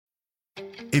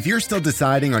If you're still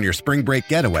deciding on your spring break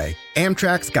getaway,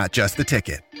 Amtrak's got just the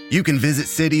ticket. You can visit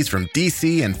cities from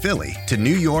D.C. and Philly to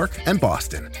New York and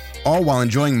Boston, all while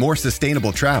enjoying more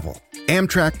sustainable travel.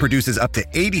 Amtrak produces up to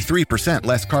 83%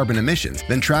 less carbon emissions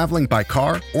than traveling by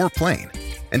car or plane.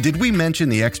 And did we mention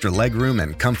the extra legroom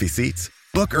and comfy seats?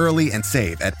 Book early and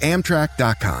save at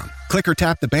Amtrak.com. Click or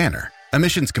tap the banner.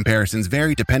 Emissions comparisons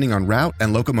vary depending on route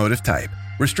and locomotive type.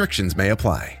 Restrictions may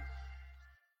apply.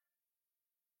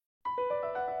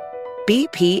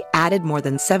 BP added more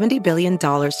than $70 billion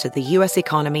to the U.S.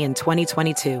 economy in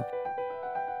 2022.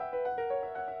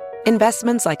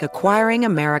 Investments like acquiring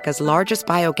America's largest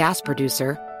biogas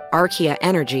producer, Archaea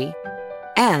Energy,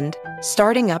 and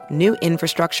starting up new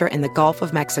infrastructure in the Gulf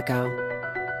of Mexico.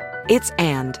 It's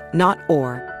and, not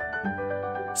or.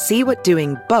 See what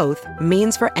doing both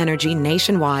means for energy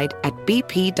nationwide at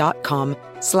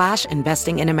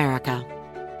bp.com/investing in America.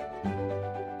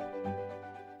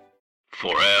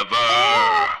 Forever.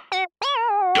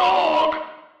 Dog.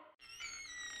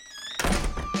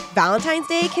 Valentine's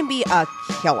Day can be a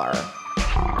killer.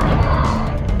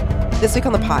 This week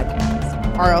on the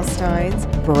podcast, R.L. Stine's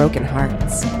Broken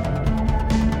Hearts.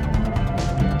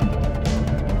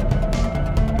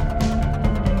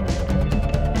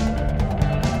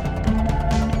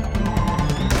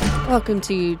 Welcome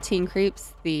to Teen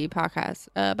Creeps, the podcast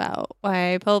about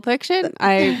YA Pulp Fiction.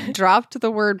 I dropped the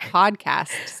word podcast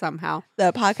somehow.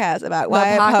 The podcast about The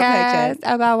YA Pulp podcast Fiction.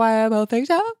 about YA Pulp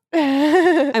Fiction.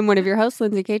 I'm one of your hosts,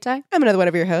 Lindsay Kaitai. I'm another one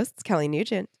of your hosts, Kelly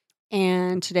Nugent.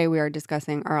 And today we are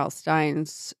discussing R.L.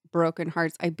 Stine's Broken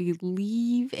Hearts. I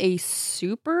believe a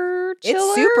super chiller.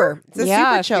 It's super. It's a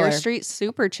super chiller. Fear Street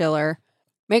super chiller.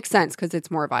 Makes sense because it's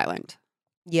more violent.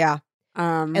 Yeah.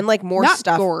 And like more not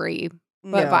stuff. gory,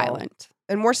 but No. violent.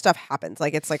 And more stuff happens.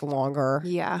 Like it's like longer.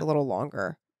 Yeah. A little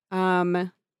longer. So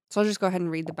I'll just go ahead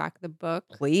and read the back of the book.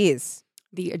 Please.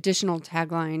 The additional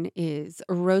tagline is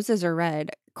roses are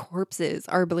red, corpses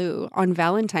are blue. On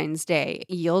Valentine's Day,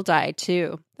 you'll die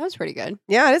too. That was pretty good.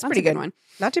 Yeah, it is That's pretty a good good. one.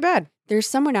 Not too bad. There's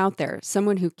someone out there,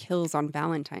 someone who kills on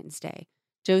Valentine's Day.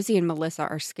 Josie and Melissa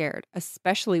are scared,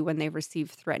 especially when they receive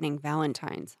threatening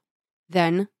Valentines.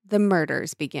 Then the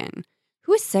murders begin.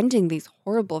 Who is sending these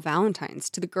horrible Valentines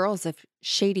to the girls of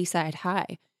Shady Side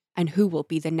High? And who will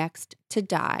be the next to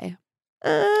die?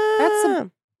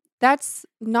 That's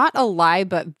not a lie,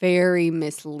 but very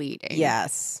misleading.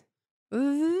 Yes.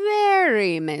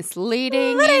 Very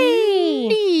misleading Litty.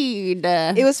 indeed.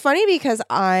 It was funny because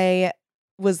I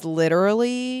was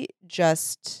literally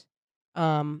just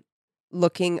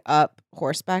looking up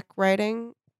horseback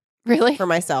riding Really? for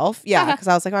myself. Yeah, because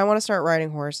I was like, I want to start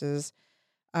riding horses.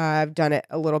 I've done it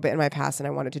a little bit in my past and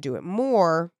I wanted to do it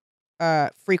more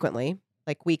frequently,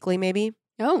 like weekly maybe.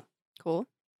 Oh, cool.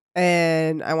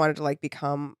 And I wanted to like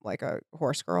become like a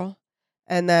horse girl.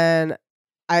 And then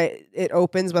it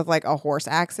opens with like a horse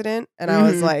accident and I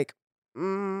was Mhm. like,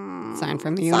 Sign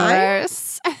from the sign?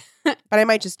 universe. But I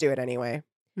might just do it anyway.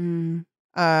 Mm,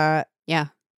 Yeah.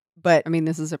 But I mean,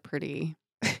 this is a pretty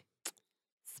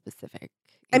specific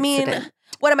I mean, incident.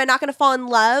 what am I not going to fall in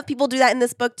love? People do that in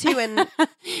this book too. And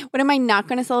What am I not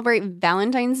going to celebrate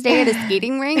Valentine's Day at a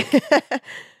skating rink?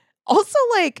 also,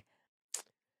 like,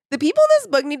 the people in this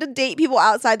book need to date people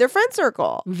outside their friend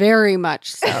circle. Very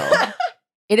much so.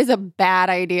 It is a bad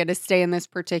idea to stay in this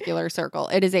particular circle.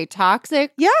 It is a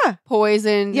toxic, Yeah.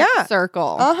 poison Yeah.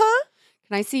 circle. Uh-huh.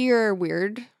 Can I see your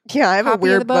weird? Yeah, I have a Copy of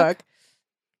weird the book? book.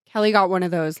 Kelly got one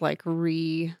of those like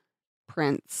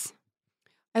reprints.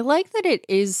 I like that it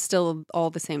is still all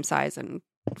the same size and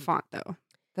font though.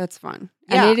 That's fun.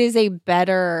 Yeah. And it is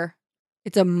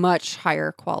it's a much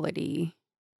higher quality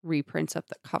reprint of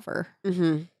the cover.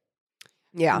 Mm-hmm.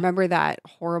 Yeah. Remember that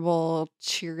horrible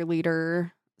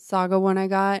cheerleader saga one I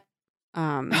got?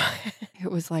 It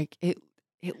was like it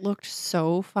looked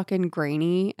so fucking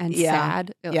grainy and Yeah.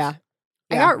 sad. Ugh. Yeah.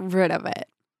 I got rid of it.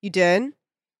 You did? You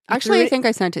Actually, threw I it- think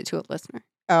I sent it to a listener.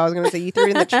 Oh, I was going to say you threw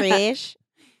it in the trash.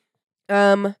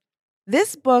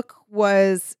 This book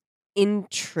was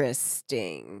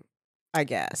interesting, I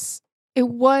guess.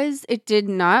 It did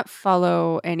not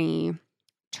follow any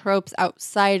tropes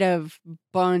outside of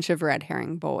bunch of red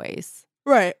herring boys.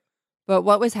 Right. But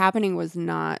what was happening was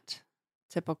not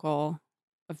typical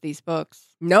of these books.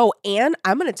 No, and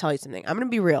I'm going to tell you something. I'm going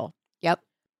to be real. Yep.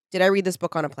 Did I read this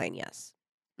book on a plane? Yes.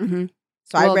 Mm-hmm.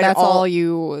 So I read that's it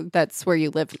all. that's where you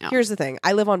live now. Here's the thing.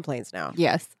 I live on planes now.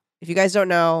 Yes. If you guys don't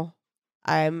know,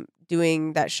 I'm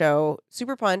doing that show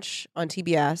Super Punch on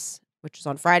TBS, which is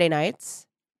on Friday nights.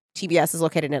 TBS is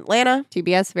located in Atlanta.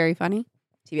 TBS, very funny.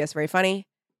 TBS, very funny.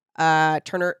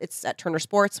 It's at Turner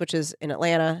Sports, which is in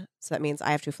Atlanta. So that means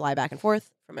I have to fly back and forth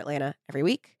from Atlanta every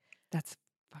week. That's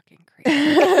fucking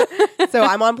crazy. So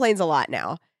I'm on planes a lot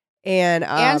now. And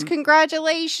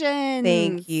congratulations.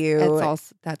 thank you.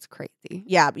 That's crazy.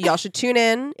 Yeah, y'all should tune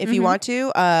in if you Mhm. want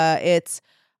to. It's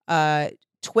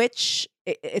Twitch.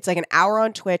 It's like an hour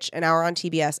on Twitch, an hour on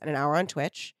TBS, and an hour on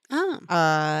Twitch. Oh.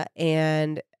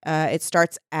 And it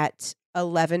starts at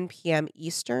 11 p.m.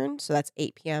 Eastern, so that's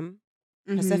 8 p.m.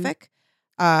 Mhm. Pacific.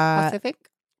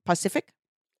 Pacific?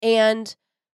 And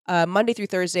Monday through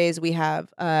Thursdays we have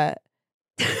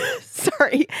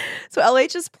sorry. So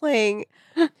LH is playing.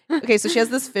 Okay, so she has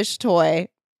this fish toy.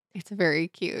 It's very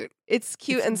cute. It's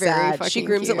cute It's and very sad. She fucking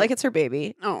grooms it cute. like it's her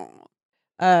baby. Oh.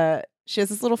 She has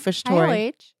this little fish Hi, toy.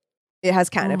 LH. It has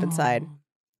catnip inside, Oh.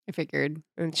 I figured.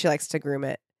 and she likes to groom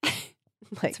it.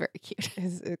 Like, It's very cute.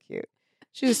 it's so cute.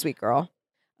 She's a sweet girl.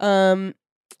 And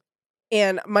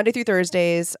Monday through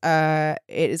Thursdays, it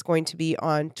is going to be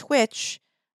on Twitch.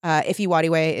 Ify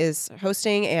Wadiwe is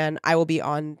hosting, and I will be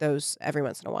on those every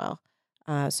once in a while.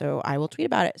 So I will tweet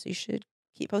about it. So you should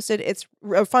keep posted. It's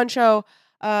a fun show.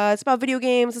 It's about video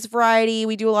games. It's variety.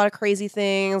 We do a lot of crazy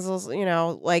things. You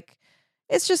know, like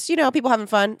it's just people having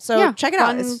fun. So check it out.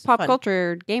 Fun It's pop fun.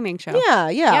 culture gaming show.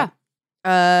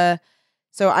 Yeah.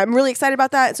 So I'm really excited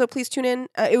about that. So please tune in.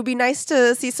 It would be nice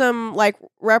to see some like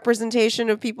representation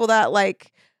of people that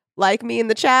like me in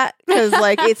the chat because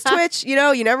like it's Twitch.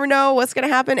 You never know what's gonna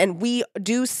happen, and we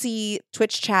do see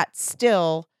Twitch chat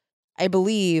still, I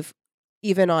believe,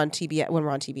 even on TBS when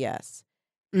we're on TBS.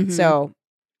 Mhm. So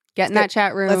get in that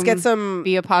chat room. let's get some.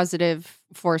 Be a positive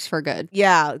force for good.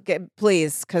 Yeah,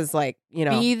 please, because like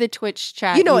Be the Twitch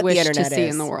chat you know what wish the internet to see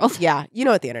is in the world. Yeah, you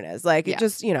know what the internet is like. Yeah. It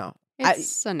just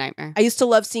It's a nightmare. I used to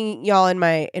love seeing y'all in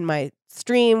my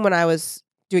stream when I was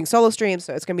doing solo streams,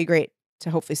 so it's gonna be great to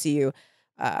hopefully see you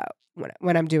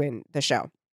when I'm doing the show.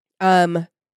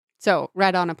 So,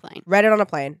 Red on a Plane. Read it on a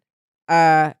plane.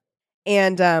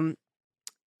 And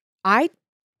I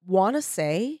want to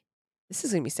say this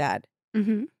is gonna be sad.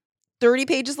 Mm-hmm. 30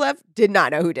 pages left. Did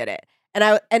not know who did it, and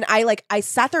I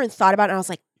sat there and thought about it, and I was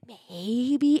like,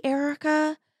 maybe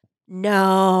Erica.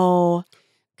 No.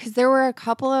 Because there were a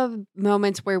couple of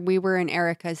moments where we were in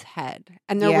Erica's head.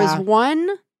 And there Yeah. was one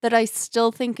that I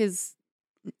still think is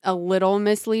a little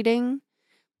misleading,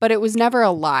 but it was never a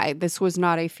lie. This was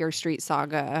not a Fear Street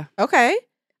Saga Okay.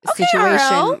 Okay,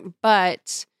 situation. RL.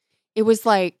 But it was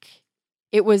like,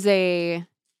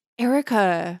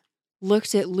 Erica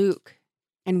looked at Luke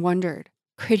and wondered,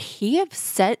 could he have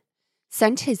sent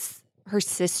her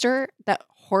sister that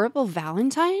horrible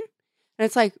Valentine? And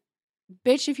it's like,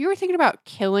 bitch, if you were thinking about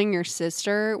killing your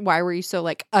sister, why were you so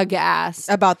like aghast?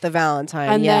 About the Valentine.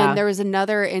 And yeah. then there was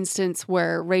another instance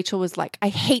where Rachel was like, I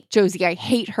hate Josie. I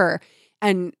hate her.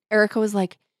 And Erica was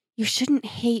like, you shouldn't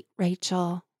hate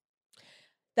Rachel.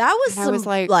 That was And I some, was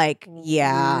like,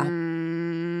 yeah.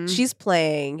 Mm. She's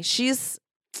playing.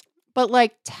 But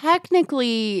like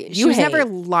technically, she You was never hate.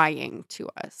 lying to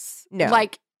us. No.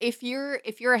 Like if you're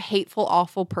a hateful,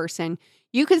 awful person,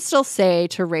 you could still say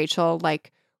to Rachel,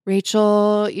 like,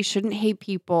 Rachel, you shouldn't hate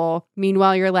people.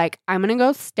 Meanwhile, you're like, I'm gonna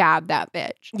go stab that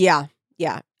bitch. Yeah.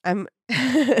 I'm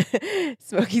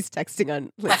Smokey's texting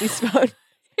on Lindsay's phone.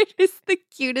 It is the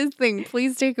cutest thing.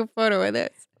 Please take a photo of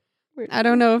this. I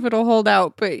don't know if it'll hold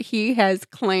out, but he has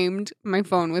claimed my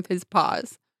phone with his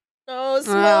paws. Oh,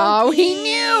 Smokey. Oh, he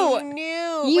knew. He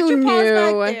knew. You Put your paws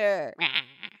knew. back there.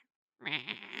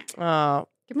 Oh.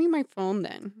 Give me my phone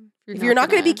then. If you're not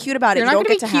going to be cute about if it, you're you not don't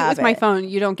going get to to be cute have with my it. phone,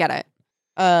 you don't get it.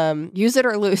 Use it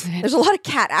or lose it. There's a lot of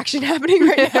cat action happening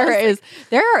right now. There is.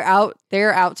 They're out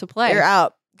to play. They're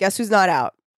out. Guess who's not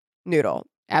out? Noodle.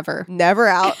 Ever. Never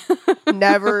out.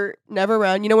 never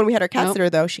around. You know when we had our cat Nope. sitter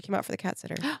though, she came out for the cat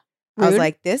sitter. I was Rude.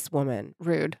 like, this woman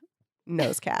Rude.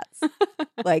 knows cats.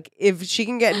 Like if she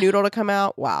can get Noodle to come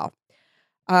out, wow.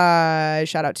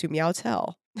 Shout out to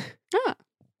Meowtel. Ah.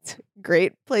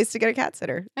 Great place to get a cat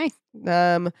sitter. Nice.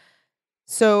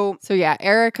 So So yeah,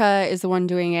 Erica is the one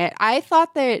doing it. I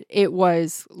thought that it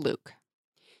was Luke.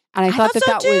 And I thought thought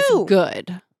that so was too.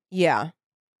 good. yeah.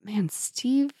 Man,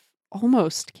 Steve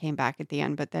almost came back at the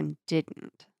end, but then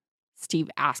didn't. Steve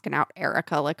asking out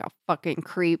Erica like a fucking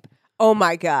creep. Oh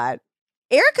my God.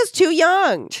 Erica's too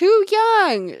young. Too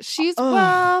young. She's, Ugh.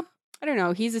 well, I don't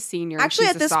know. He's a senior. Actually, She's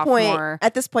at a this sophomore.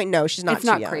 point, no, she's not It's too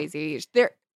not young. crazy.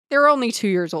 They're only 2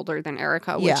 years older than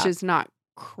Erica, which Yeah. is not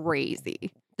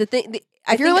crazy. I If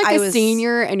you're think like I a was,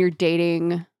 senior and you're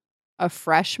dating a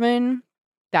freshman,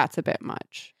 that's a bit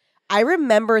much. I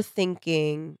remember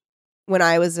thinking when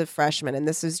I was a freshman, and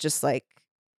this is just like,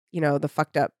 the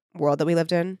fucked up world that we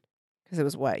lived in, because it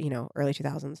was early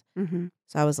 2000s. Mm-hmm.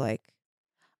 So I was like,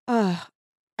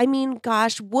 I mean,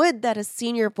 gosh, would that a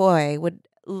senior boy would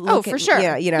look for at, sure.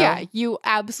 Yeah, you know. Yeah, you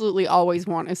absolutely always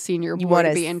want a senior You boy want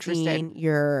to be interested.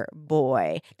 your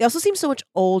boy. They also seem so much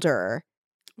older.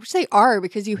 Which they are,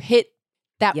 because you hit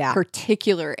that Yeah.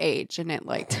 particular age and it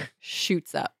like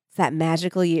shoots up. It's that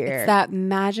magical year. It's that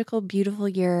magical, beautiful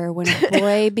year when a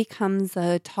boy becomes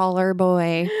a taller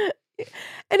boy.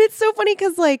 And it's so funny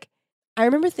because, like, I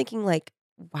remember thinking, like,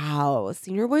 wow,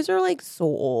 senior boys are, like, so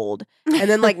old. And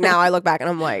then, like, now I look back and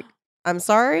I'm like, I'm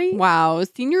sorry? Wow,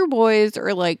 senior boys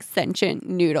are like sentient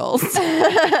noodles.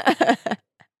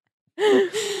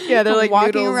 Yeah, they're like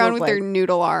walking noodles around with, with their like,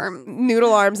 noodle arms.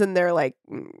 noodle arms and they're, like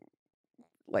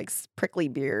prickly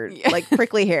beard, Yeah. like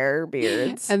prickly hair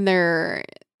beards. And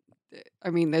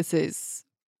this is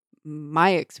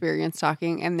my experience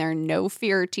talking, and they're no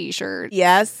fear t-shirts.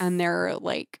 Yes. And they're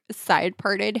like side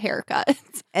parted haircuts.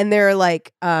 And they're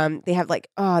like, they have like,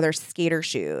 their skater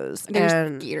shoes. They're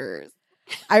And skaters.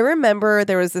 I remember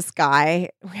there was this guy,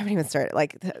 we haven't even started.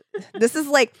 Like, this is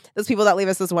like those people that leave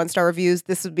us those 1-star reviews.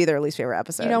 This would be their least favorite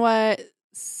episode. You know what?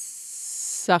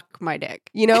 Suck my dick.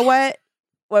 You know what?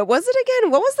 What was it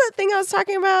again? What was that thing I was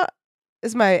talking about?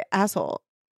 Is my asshole.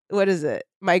 What is it?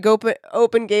 My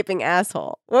open gaping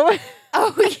asshole. What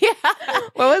Oh, yeah.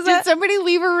 What was Did that? somebody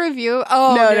leave a review?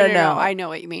 Oh, No. I know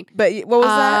what you mean. But what was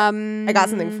that? I got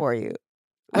something for you.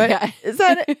 What Okay. is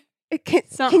that? Can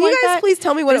Something you like guys that? please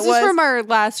tell me what This it was? is from our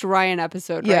last Ryan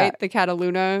episode, Yeah. right? The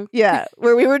Cataluna. Yeah,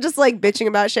 where we were just like bitching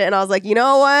about shit, and I was like, you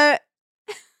know what?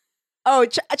 Oh,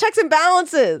 checks and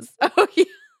balances, Oh, yeah.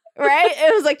 right?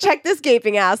 It was like, check this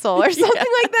gaping asshole or something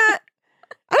like that.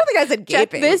 I don't think I said Check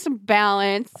gaping. this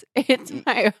balance. It's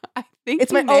my, I think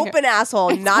It's my you may have- open asshole,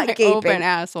 it's not my gaping. open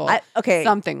asshole. Okay,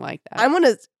 Something like that. I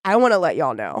want to let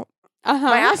y'all know Uh-huh.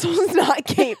 my asshole is not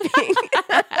gaping.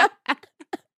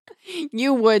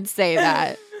 You would say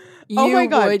that. Oh You my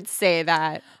God. would say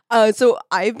that. So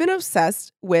I've been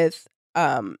obsessed with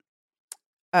Am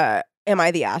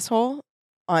I the Asshole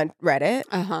on Reddit,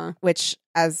 Uh-huh. which,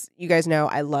 as you guys know,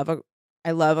 I love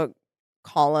a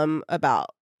column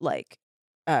about like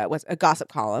what's a gossip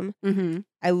column. Mm-hmm.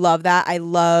 I love that.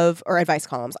 Or advice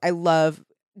columns. I love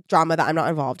drama that I'm not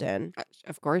involved in.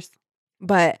 Of course.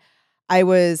 But I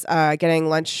was getting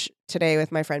lunch today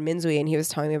with my friend Minzui, and he was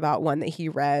telling me about one that he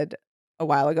read a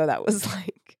while ago that was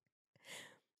like,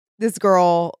 this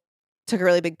girl took a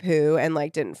really big poo and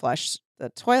like didn't flush the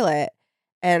toilet,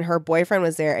 and her boyfriend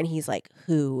was there, and he's like,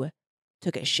 who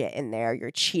took a shit in there?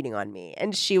 You're cheating on me.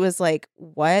 And she was like,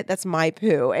 what? That's my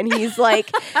poo. And he's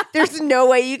like, there's no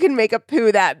way you can make a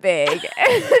poo that big.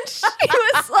 And she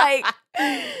was like,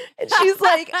 and she's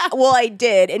like, well, I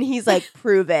did. And he's like,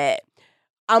 prove it.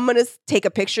 I'm going to take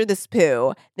a picture of this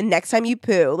poo. The next time you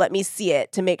poo, let me see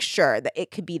it to make sure that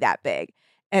it could be that big.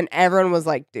 And everyone was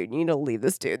like, dude, you need to leave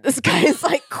this dude. This guy is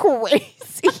like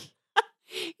crazy.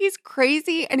 He's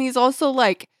crazy, and he's also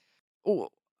like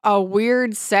a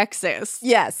weird sexist.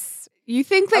 Yes. You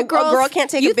think that A girl can't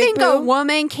take a you big think poo? a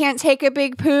woman can't take a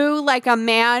big poo like a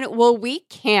man? Well, we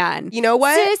can. You know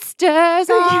what? Sisters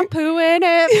are pooing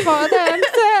it for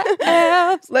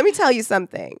themselves. Let me tell you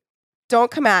something.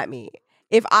 Don't come at me.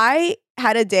 If I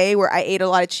had a day where I ate a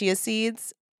lot of chia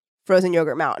seeds, frozen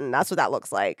yogurt mountain, that's what that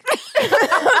looks like.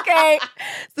 Okay?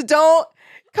 So don't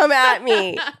come at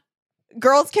me.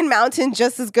 Girls can mountain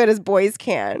just as good as boys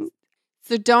can.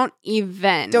 So don't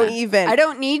even. Don't even. I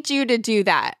don't need you to do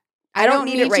that. I don't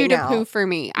need it right you to now. poo for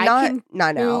me. I Not, can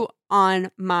not poo now.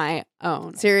 on my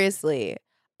own. Seriously.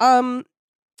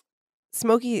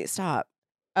 Smokey, stop.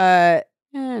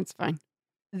 It's fine.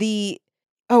 That's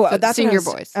what senior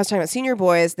boys. I was talking about senior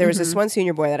boys. There was this Mhm. one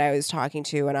senior boy that I was talking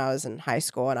to when I was in high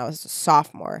school, and I was a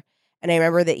sophomore. And I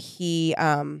remember that he,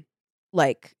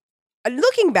 like,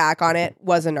 looking back on it,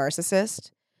 was a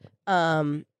narcissist.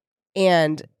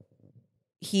 And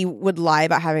he would lie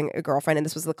about having a girlfriend, and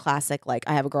this was the classic, like,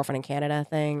 I have a girlfriend in Canada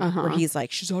thing, where Uh-huh. he's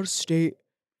like, she's out of state.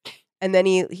 And then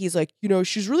he's like,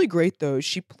 she's really great though.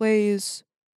 She plays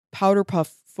powder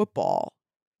puff football.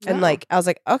 And Oh. like, I was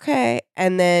like, okay.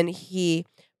 And then he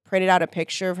printed out a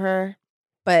picture of her,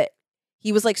 but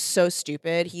he was like so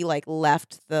stupid. He like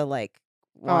left the like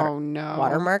Oh no.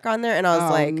 watermark on there. And I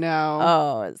was like, no.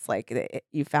 oh, it's like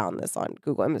you found this on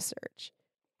Google Image Search.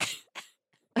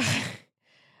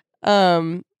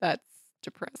 That's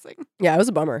depressing. Yeah, it was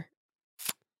a bummer.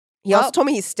 He also told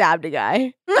me he stabbed a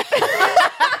guy.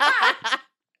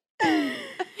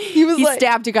 He was He like,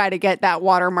 stabbed a guy to get that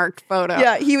watermarked photo.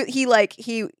 yeah, he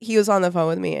was on the phone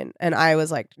with me, and I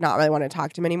was like not really want to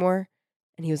talk to him anymore.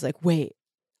 And he was like, wait,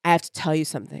 I have to tell you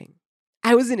something.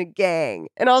 I was in a gang.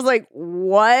 And I was like,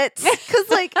 what? Because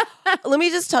like, let me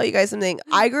just tell you guys something.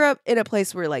 I grew up in a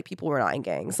place where like people were not in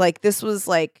gangs. Like this was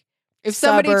like If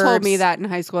somebody told me suburbs. that in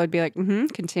high school, I'd be like,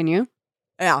 continue.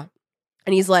 Yeah.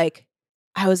 And he's like,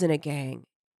 I was in a gang.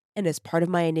 And as part of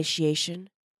my initiation,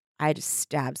 I had to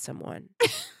stab someone.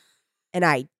 And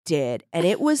I did. And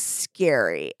it was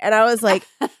scary. And I was like,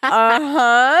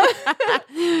 uh-huh.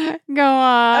 Go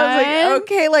on. I was like,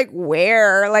 okay, like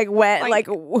where? Like when? Like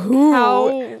who?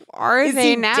 How are Is they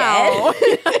he now?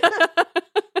 dead?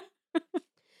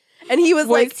 And he was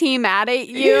like, he mad at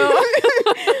you?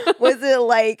 was it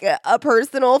like a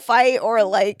personal fight or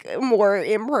like more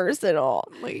impersonal?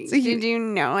 Like, So he- did you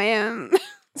know him?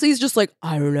 So he's just like,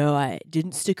 I don't know. I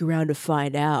didn't stick around to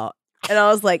find out. And I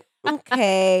was like,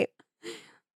 okay.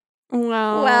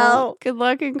 Well, good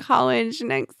luck in college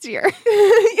next year.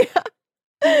 Yeah.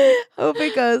 Hope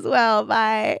it goes well.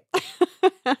 Bye.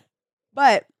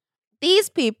 But these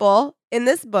people in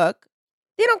this book,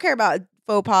 they don't care about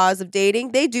faux pas of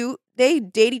dating. They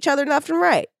date each other left and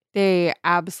right. They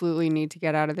absolutely need to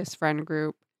get out of this friend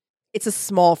group. It's a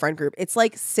small friend group. It's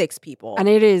like 6 people. And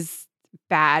it is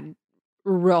bad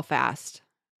real fast.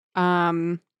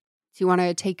 Do you want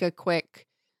to take a quick,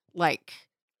 like,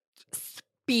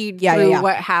 speed through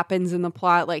what happens in the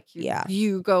plot? Like,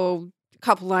 you go a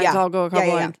couple lines, I'll go a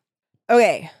couple lines.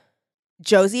 Okay.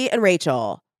 Josie and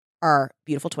Rachel are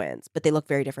beautiful twins, but they look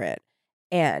very different.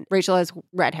 And Rachel has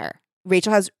red hair.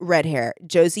 Rachel has red hair.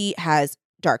 Josie has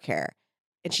dark hair,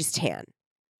 and she's tan.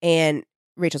 And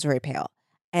Rachel's very pale.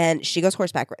 And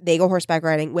they go horseback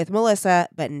riding with Melissa,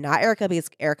 but not Erica because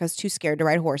Erica's too scared to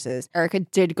ride horses. Erica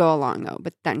did go along, though,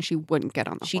 but then she wouldn't get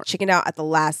on the She horse. chickened out at the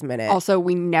last minute. Also,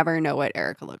 we never know what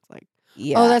Erica looks like.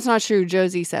 Yeah. Oh, that's not true.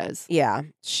 Josie says. Yeah.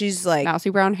 She's like, Mousy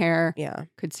brown hair. yeah.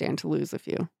 Could stand to lose a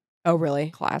few. Oh, really?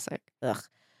 Classic. Ugh.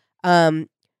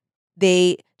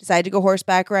 They decide to go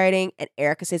horseback riding, and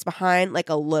Erica stays behind like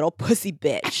a little pussy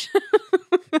bitch.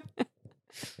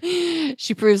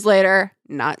 She proves later,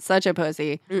 not such a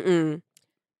pussy. Mm-mm.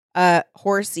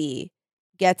 Horsey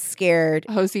gets scared.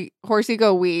 Horsey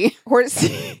go wee.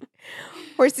 Horsey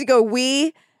go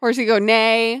wee. Horsey go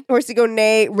nay. Horsey go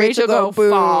nay. Rachel go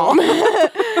boom. fall.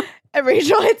 And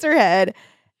Rachel hits her head.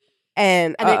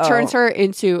 And it turns her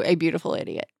into a beautiful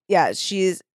idiot. Yeah,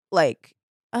 she's like,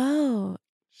 oh.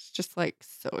 She's just like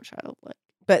so childlike.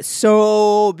 But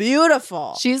so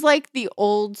beautiful. She's like the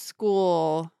old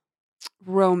school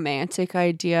romantic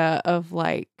idea of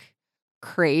like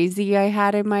crazy I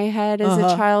had in my head as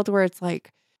a child, where it's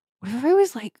like, what if I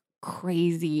was like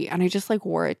crazy and I just like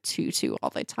wore a tutu all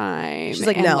the time? She's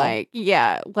like, and no. like,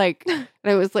 yeah, like, and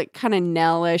it was like kind of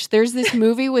Nellish. There's this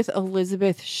movie with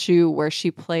Elizabeth Shue where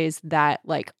she plays that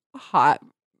like hot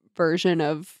version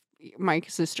of My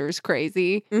Sister's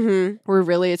Crazy, where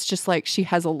really it's just like she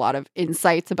has a lot of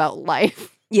insights about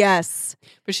life. Yes.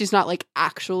 But she's not like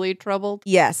actually troubled.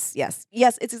 Yes.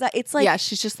 It's like, yeah,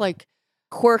 she's just like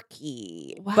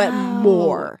quirky, but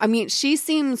more. I mean, she's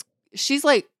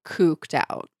like cooked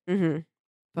out. But,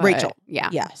 Rachel. Yeah.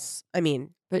 Yes. I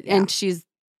mean, But yeah. and she's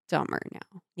dumber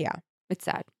now. Yeah. It's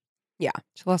sad. Yeah.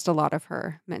 She lost a lot of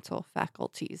her mental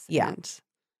faculties. Yeah. And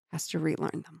has to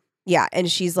relearn them. yeah.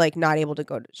 And she's like not able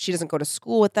to she doesn't go to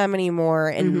school with them anymore.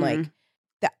 And Mhm. like,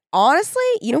 that. Honestly,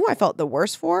 you know who I felt the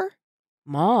worst for?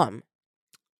 Mom.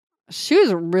 She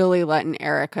was really letting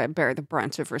Erica bear the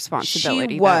brunt of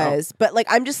responsibility. She was. But like,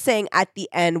 I'm just saying at the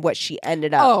end what she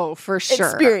ended up. Oh, for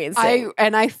sure. experiencing.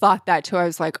 I thought that too. I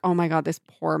was like, oh my God, this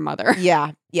poor mother.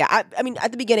 Yeah. Yeah. I mean,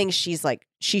 at the beginning, she's like,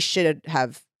 she should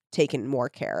have taken more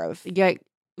care of Yeah,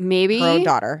 maybe. her own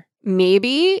daughter.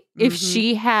 Maybe if Mhm.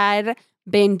 she had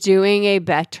been doing a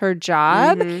better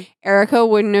job, Mhm. Erica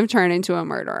wouldn't have turned into a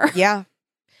murderer. Yeah.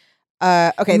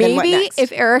 Okay. Then what Maybe next?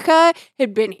 if Erica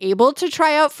had been able to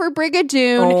try out for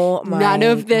Brigadoon, Oh my none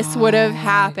of this would have God.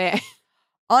 happened.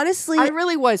 Honestly, I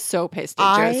really was so pissed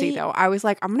at Josie, I- though. I was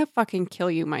like, I'm going to fucking kill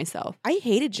you myself. I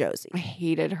hated Josie. I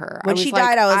hated her. When I was she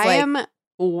died, I was like- I am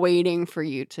waiting for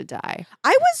you to die.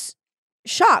 I was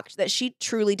shocked that she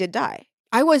truly did die.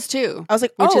 I was too. I was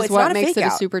like, Which oh, is it's what not a makes fake it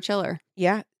out. a super chiller.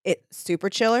 Yeah, it super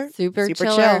chiller. Super Super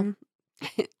chiller.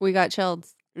 We got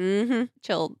chilleds. Mm-hmm.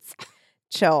 Chilleds.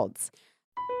 Chilled.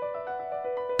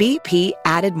 BP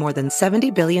added more than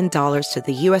 $70 billion to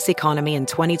the U.S. economy in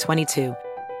 2022.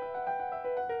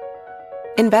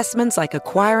 Investments like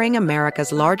acquiring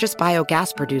America's largest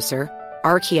biogas producer,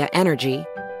 Archaea Energy,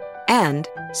 and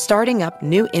starting up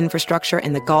new infrastructure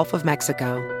in the Gulf of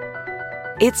Mexico.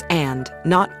 It's and,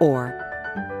 not or.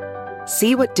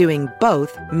 See what doing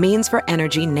both means for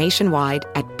energy nationwide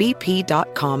at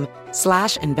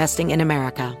bp.com/investing in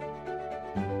America.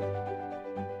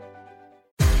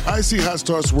 Icy Hot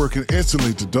starts working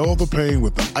instantly to dull the pain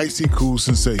with the icy cool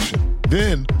sensation.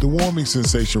 Then, the warming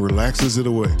sensation relaxes it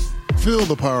away. Feel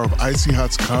the power of Icy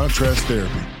Hot's contrast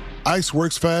therapy. Ice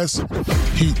works fast,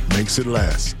 heat makes it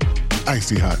last.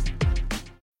 Icy Hot.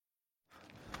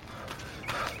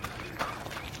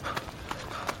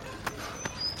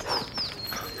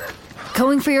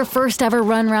 Going for your first ever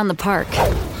run around the park.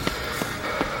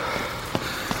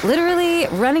 Literally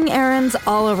running errands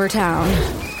all over town.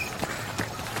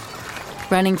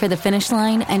 Running for the finish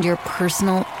line and your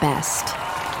personal best.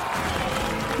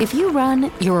 If you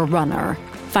run, you're a runner.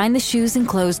 Find the shoes and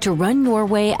clothes to run your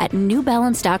way at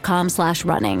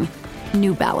newbalance.com/running.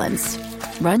 New Balance.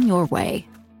 Run your way.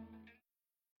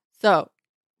 So,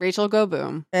 Rachel Go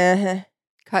Boom. Uh-huh.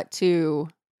 Cut to,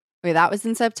 wait, that was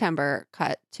in September.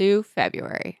 Cut to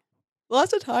February.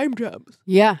 Lots of time jumps.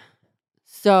 Yeah.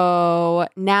 So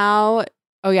now,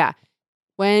 oh yeah,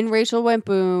 when Rachel went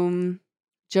boom,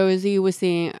 Josie was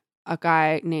seeing a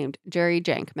guy named Jerry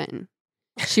Jankman.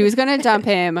 She was going to dump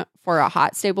him for a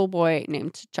hot, stable boy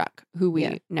named Chuck, who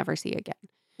we never see again.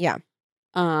 Yeah.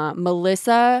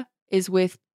 Melissa is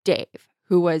with Dave,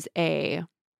 who was a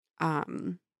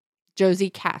Josie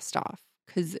cast-off,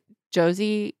 because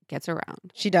Josie gets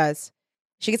around. She does.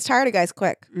 She gets tired of guys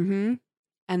quick. Mm-hmm.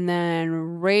 And then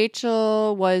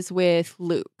Rachel was with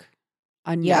Luke.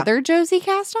 Another Josie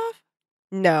cast-off?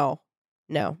 No.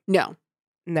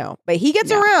 But he gets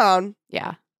No. around.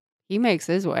 Yeah. He makes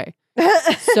his way.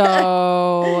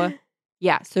 So,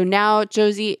 yeah. So now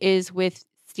Josie is with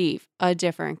Steve, a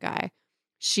different guy.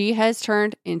 She has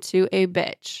turned into a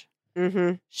bitch.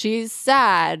 Mm-hmm. She's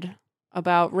sad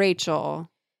about Rachel,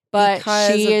 but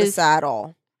Because she of is the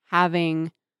saddle.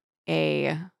 having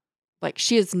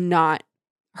she is not,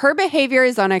 her behavior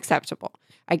is unacceptable.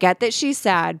 I get that she's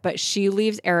sad, but she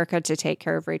leaves Erica to take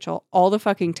care of Rachel all the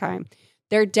fucking time.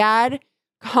 Their dad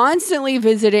constantly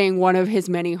visiting one of his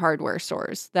many hardware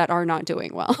stores that are not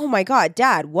doing well. Oh my God,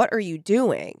 Dad, what are you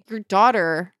doing? Your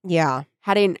daughter Yeah.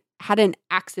 had an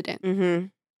accident.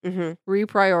 Mm-hmm. Mm-hmm.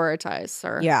 Reprioritize,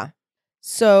 sir. Yeah.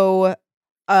 So,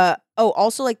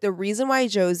 also like the reason why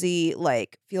Josie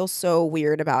like feels so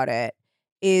weird about it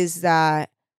is that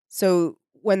so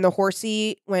when the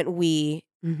horsey went wee,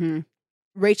 Mm-hmm.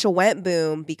 Rachel went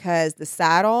boom because the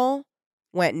saddle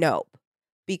went nope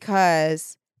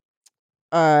because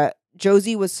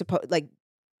Josie was supposed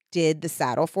did the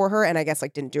saddle for her and I guess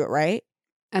didn't do it right.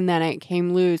 And then it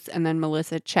came loose, and then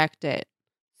Melissa checked it.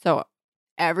 So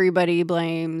everybody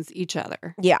blames each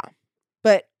other. Yeah.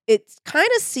 But it kind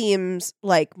of seems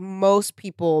like most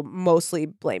people mostly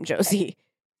blame Josie.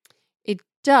 It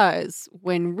does,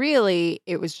 when really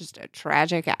it was just a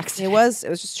tragic accident. It was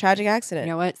just a tragic accident.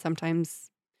 You know what? Sometimes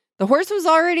the horse was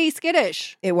already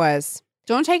skittish. It was.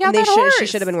 Don't take out And that horse. she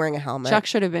should have been wearing a helmet. Chuck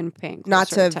should have been paying Not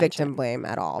closer to attention. victim blame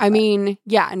at all. I but- mean,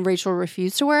 yeah, and Rachel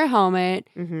refused to wear a helmet.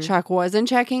 Mhm. Chuck wasn't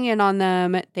checking in on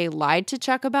them. They lied to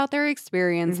Chuck about their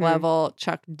experience Mhm. level.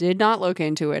 Chuck did not look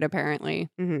into it, apparently.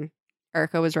 Mhm.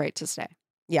 Erica was right to stay.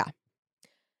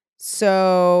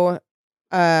 So,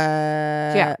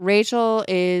 Yeah, Rachel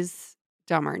is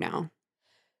dumber now.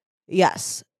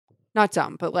 yes. Not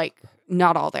dumb, but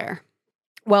not all there.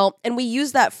 Well, and we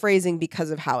use that phrasing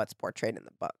because of how it's portrayed in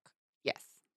the book. Yes.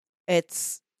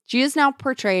 It's She is now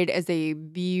portrayed as a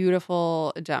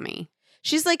beautiful dummy.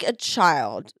 she's like a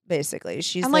child, basically.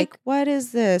 She's I'm like, like, what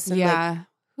is this? And Yeah.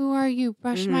 Who are you?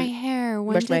 Brush my hair.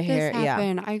 When Brush did my this hair, yeah.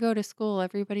 happen? I go to school.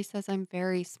 Everybody says I'm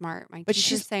very smart. My But teachers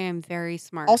she's say I'm very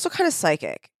smart. also kind of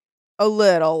psychic. A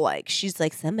little she's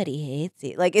like, somebody hates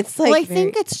you. It's like, well, I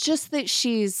think it's just that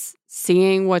she's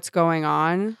seeing what's going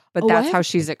on, but Oh, I that's have- how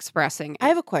she's expressing it. I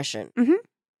have a question. Mhm.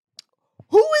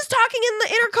 Who is talking in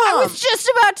the intercom? I was just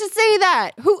about to say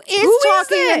that. Who is Who is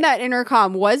talking it? in that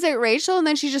intercom? Was it Rachel and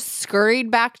then she just scurried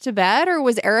back to bed, or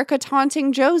was Erica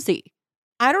taunting Josie?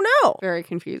 I don't know. Very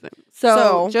confusing.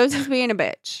 So Josie's being a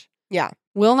bitch. Yeah.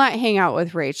 Will not hang out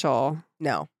with Rachel.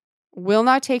 No. Will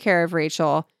not take care of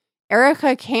Rachel.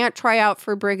 Erica can't try out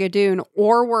for Brigadoon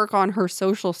or work on her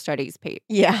social studies paper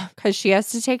Yeah. because she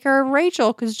has to take care of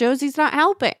Rachel because Josie's not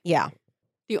helping. Yeah.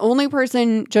 The only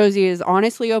person Josie is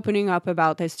honestly opening up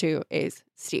about this to is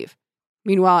Steve.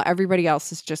 Meanwhile, everybody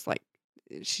else is just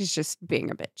she's just being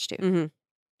a bitch too. Mm-hmm.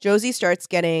 Josie starts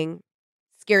getting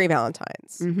scary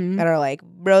Valentines Mhm. that are like,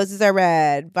 roses are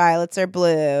red, violets are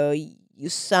blue. You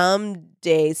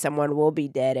someday someone will be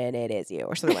dead and it is you,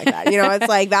 or something like that. It's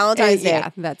like Valentine's Day. Yeah,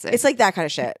 that's it. It's like that kind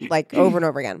of shit, over and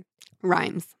over again.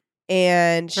 rhymes.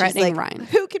 And she's Threatening like, rhymes.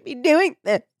 who could be doing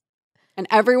this? And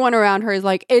everyone around her is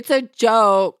like, it's a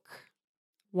joke.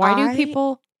 Why do I-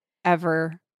 people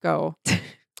ever go?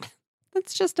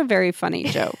 That's just a very funny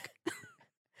joke.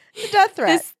 The death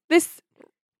threat. This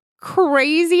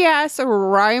crazy ass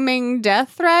rhyming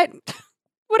death threat.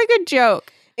 What a good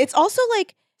joke. It's also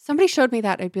like Somebody showed me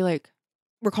that. I'd be like,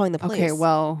 we're calling the police. okay,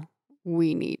 well,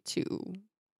 we need to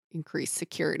increase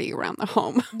security around the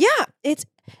home. Yeah,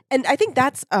 and I think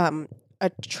that's a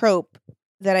trope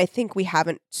that I think we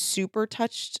haven't super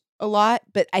touched a lot,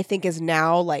 but I think is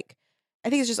now like, I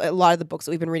think it's just a lot of the books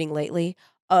that we've been reading lately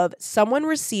of someone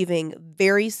receiving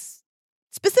very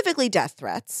specifically death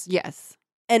threats Yes.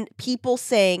 and people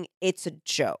saying it's a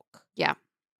joke. Yeah.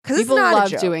 Because it's People not a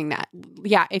love joke. doing that.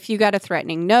 Yeah. If you got a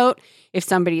threatening note, if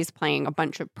somebody's playing a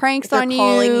bunch of pranks If they're on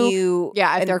calling you,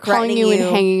 yeah, if and they're calling threatening you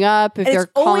and hanging up, if And they're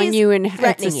it's calling always you and it's a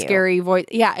threatening you. scary voice.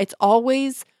 Yeah, it's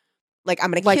always like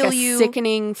I'm gonna like kill a you.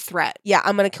 sickening threat. Yeah,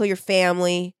 I'm gonna kill your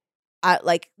family.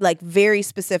 Like very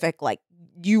specific. Like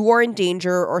you are in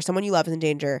danger or someone you love is in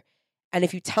danger, and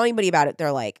if you tell anybody about it,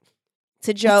 they're like, "It's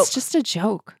a joke." It's just a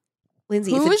joke.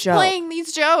 Lindsay, Who's it's a joke. playing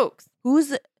these jokes?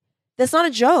 That's not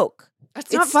a joke.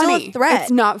 It's not still a funny. threat.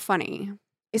 It's not funny.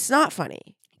 It's not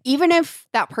funny. Even if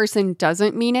that person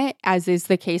doesn't mean it, as is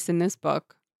the case in this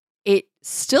book, it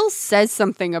still says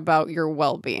something about your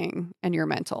well-being and your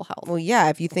mental health. Well, yeah,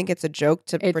 if you think it's a joke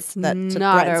to It's to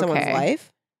not threaten someone's okay.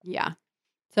 life. Yeah.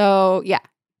 So, yeah,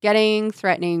 getting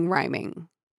threatening rhyming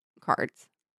cards.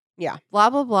 Yeah. Blah,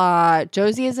 blah, blah.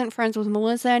 Josie isn't friends with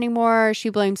Melissa anymore. She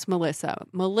blames Melissa.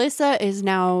 Melissa is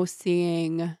now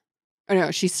seeing, oh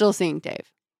no, she's still seeing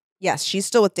Dave. Yes, she's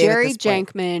still with Dave Jerry at this point.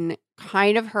 Jankman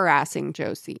kind of harassing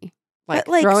Josie. But,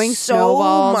 throwing so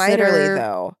snowballs that minorly, are,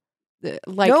 though.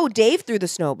 like, No, Dave threw the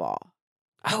snowball.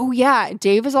 oh yeah,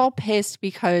 Dave is all pissed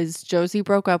because Josie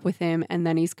broke up with him, and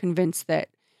then he's convinced that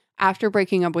after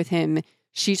breaking up with him,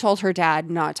 she told her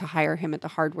dad not to hire him at the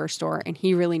hardware store, and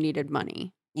he really needed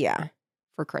money Yeah.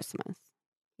 for Christmas.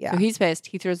 Yeah. So he's pissed.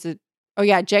 He throws it. Oh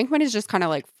yeah, Jankman is just kind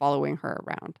of like following her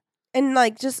around. And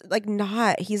just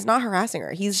he's not harassing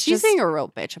her. She's She's being a real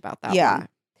bitch about that. Yeah. one.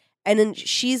 And then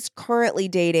she's currently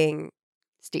dating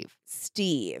Steve.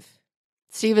 Steve.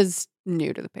 Steve is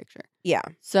new to the picture. Yeah.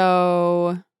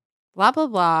 So, blah, blah,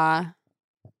 blah.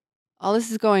 All this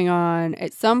is going on.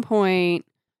 At some point,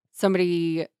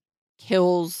 somebody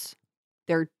kills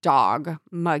their dog,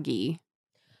 Muggy.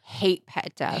 Hate pet I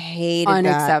death. hated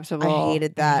Unacceptable. that. I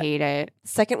hated that. I hate it. The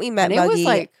second we met And it Muggy, was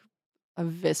like a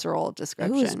visceral it was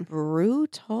description.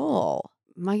 brutal.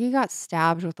 Muggy got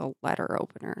stabbed with a letter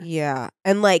opener. Yeah.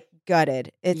 And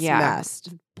gutted. It's messed.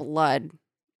 Blood.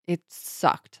 It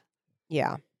sucked.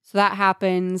 Yeah. So that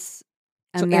happens.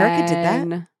 So And Erica did that?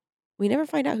 then- We never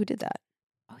find out who did that.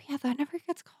 Oh, yeah, that never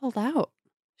gets called out.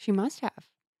 She must have.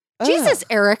 Ugh. Jesus,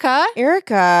 Erica.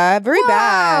 Erica, very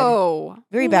bad. Whoa.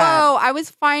 Very bad. Whoa, I was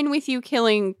fine with you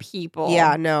killing people.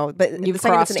 Yeah, no. But You've the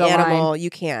second it's an crossed a line. animal, you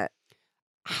can't.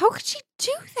 How could she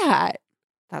do that?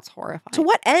 That's horrifying. To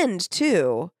what end,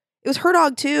 too? It was her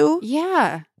dog, too.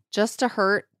 Yeah. Just to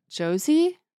hurt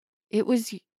Josie? It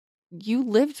was, you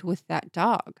lived with that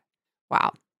dog.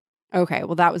 Wow. Okay,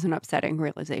 well, that was an upsetting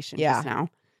realization just now.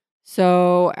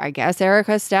 So I guess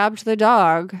Erica stabbed the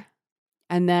dog.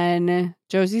 And then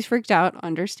Josie's freaked out,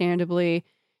 understandably.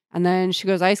 And then she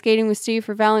goes ice skating with Steve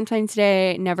for Valentine's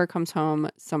Day, never comes home.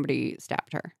 Somebody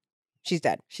stabbed her. She's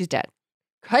dead. She's dead.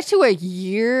 Cut to a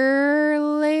year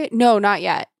late. No, not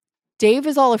yet. Dave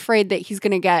is all afraid that he's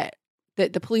going to get,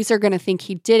 that the police are going to think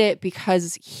he did it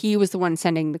because he was the one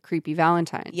sending the creepy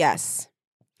Valentine. Yes.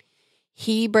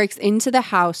 He breaks into the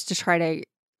house to try to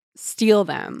steal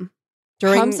them.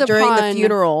 During the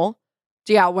funeral.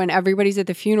 Yeah, when everybody's at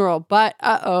the funeral. But,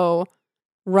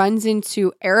 runs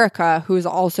into Erica, who's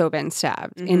also been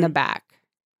stabbed in the back.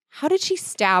 How did she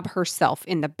stab herself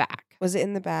in the back? Was it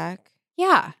in the back?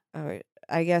 Yeah. Oh,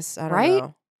 I guess, I don't Right?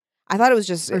 know. I thought it was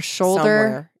just Her shoulder.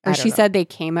 somewhere. I Or don't she know. said they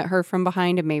came at her from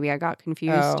behind and maybe I got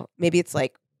confused. Oh, maybe it's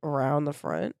around the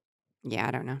front. Yeah,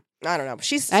 I don't know. I don't know.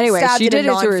 She's Anyway, stabbed she in a did it to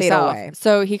non-fatal herself. way.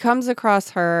 So he comes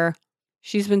across her.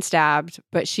 She's been stabbed,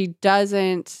 but she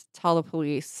doesn't tell the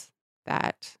police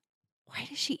that. Why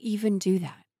does she even do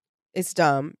that? It's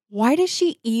dumb Why does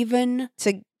she even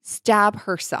to stab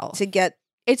herself? get.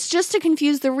 It's just to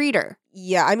confuse the reader.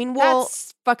 Yeah, I mean, well,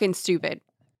 That's fucking stupid.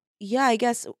 yeah, I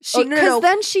guess. She, no,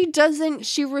 because then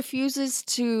she refuses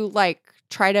to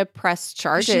try to press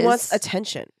charges. She wants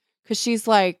attention. Because she's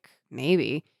like,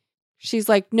 maybe. She's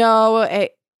like, no,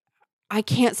 I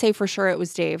can't say for sure it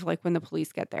was Dave, when the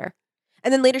police get there.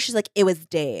 And then later she's like, it was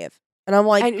Dave. And I'm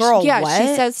like, And girl, yeah, what? she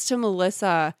says to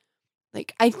Melissa,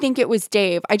 I think it was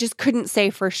Dave. I just couldn't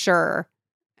say for sure.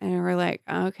 And we're like,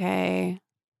 okay.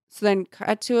 So then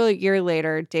cut to a year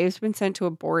later, Dave's been sent to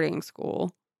a boarding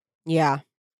school. Yeah.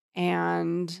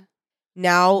 And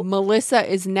Now, Melissa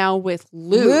is now with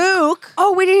Luke. Luke.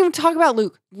 Oh, we didn't even talk about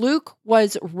Luke. Luke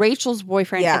was Rachel's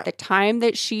boyfriend Yeah. at the time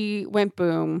that she went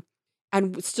boom.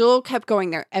 and still kept going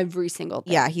there every single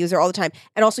day. Yeah, he was there all the time.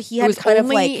 And also he It had was kind of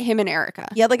only like him and Erica.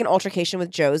 he had like an altercation with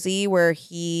Josie where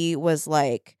he was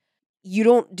like, you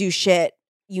don't do shit.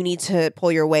 You need to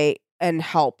pull your weight and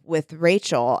help with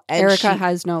Rachel. And Erica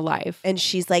has no life. and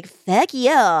she's like, fuck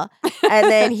yeah. And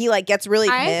then he like gets really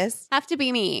pissed. Have to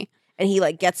be me. And he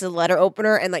like gets a letter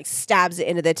opener and like stabs it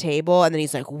into the table. And then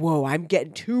he's like, whoa, I'm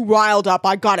getting too riled up.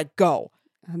 I gotta go.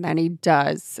 And then he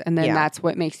does. And then Yeah. that's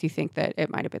what makes you think that it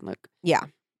might have been Luke. Yeah.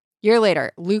 Year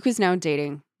later, Luke is now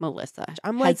dating Melissa.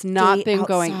 I'm like, has not date been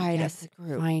going, outside of yes, the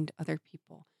group. find other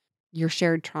people. Your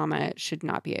shared trauma should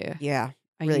not be a Yeah.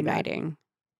 really bad. uniting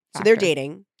So they're factor.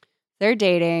 dating. They're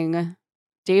dating.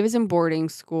 Dave is in boarding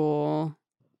school.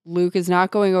 Luke is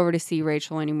not going over to see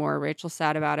Rachel anymore. Rachel's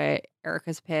sad about it.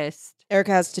 Erica's pissed.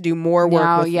 Erica has to do more work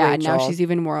Now, with yeah, Rachel. now she's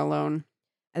even more alone.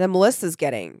 And then Melissa's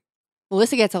getting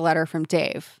Melissa gets a letter from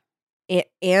Dave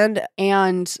and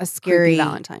and a scary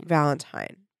Valentine.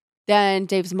 Valentine. Then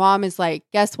Dave's mom is like,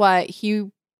 guess what? He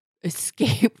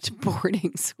escaped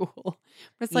boarding school.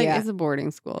 But it's like, Yeah. it's a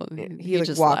boarding school. He like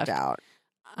just walked left. out.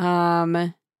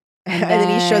 And And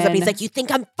then he shows up and he's then- like, you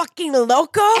think I'm fucking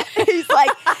loco?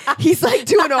 he's like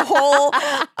doing a whole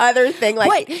other thing. Like,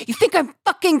 what? You think I'm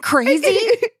fucking crazy?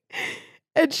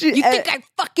 and she, You think I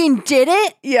fucking did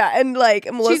it? yeah. And like,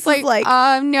 Melissa's She's like, like,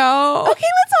 no. okay,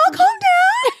 let's all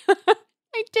calm down.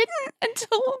 I didn't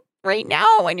until right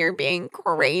now when you're being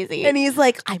crazy. And he's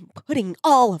like, I'm putting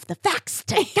all of the facts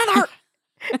together.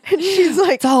 And she's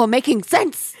like, it's all making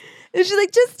sense. and she's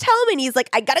like, just tell me. And he's like,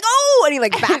 I gotta go. And he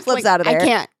like backflips Like, out of there. I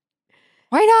can't.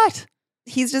 Why not?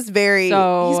 He's just very,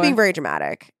 So- he's being very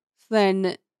dramatic.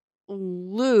 Then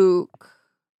Luke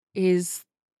is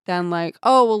then like,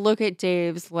 oh, well, look at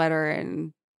Dave's letter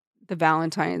and the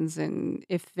Valentines. And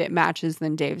if it matches,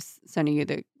 then Dave's sending you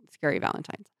the scary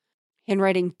Valentines.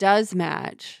 Handwriting does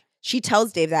match. She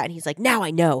tells Dave that, and he's like, now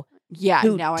I know. Yeah,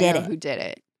 Who now did I know it? who did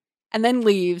it. And then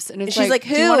leaves. And it's And she's like,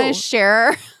 do you want to who?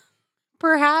 share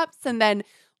perhaps? And then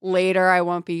later I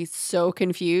won't be so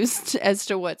confused as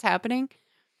to what's happening.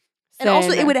 And also,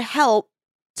 Then- it would help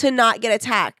to not get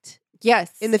attacked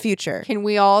yes. in the future. Can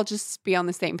we all just be on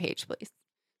the same page, please?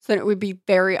 So then it would be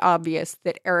very obvious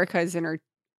that Erica is in her,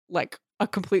 like, a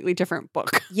completely different book.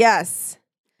 Yes.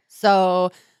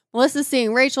 So Melissa's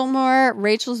seeing Rachel more.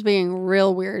 Rachel's being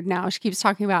real weird now. She keeps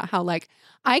talking about how, like,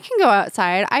 I can go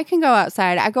outside. I can go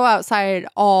outside. I go outside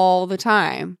all the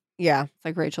time. Yeah. It's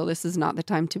like, Rachel, this is not the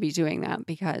time to be doing that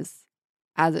because,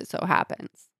 as it so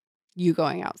happens, you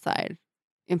going outside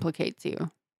implicates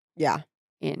you Yeah.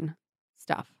 in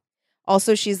stuff.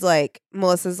 Also, she's like,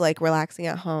 Melissa's like relaxing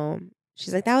at home.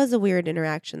 She's like, that was a weird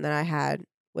interaction that I had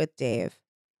with Dave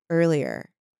earlier.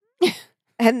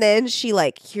 And then she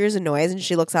like hears a noise and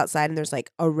she looks outside and there's like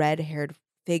a red-haired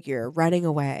figure running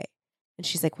away. And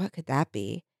she's like, what could that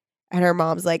be? And her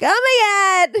mom's like,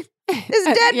 oh my God, this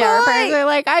dead Yeah, her boy. parents are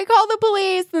like, I call the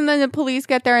police. And then the police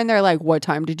get there and they're like, what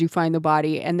time did you find the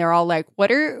body? And they're all like,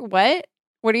 what?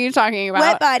 What are you talking about?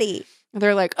 Wet body. And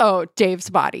they're like, oh,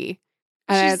 Dave's body.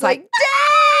 And She's it's like,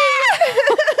 Dad!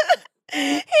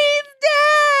 He's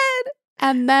dead.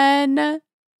 and then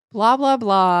blah, blah,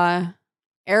 blah.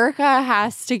 Erica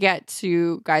has to get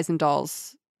to Guys and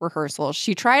Dolls rehearsal.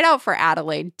 She tried out for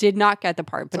Adelaide, did not get the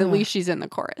part, but at Ugh. least she's in the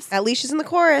chorus. At least she's in the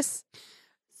chorus.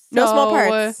 No small So,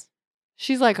 parts.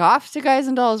 She's like off to Guys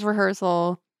and Dolls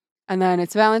rehearsal. And then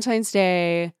it's Valentine's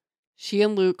Day. She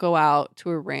and Luke go out to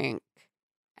a rink.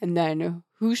 And then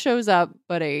who shows up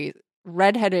but a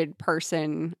redheaded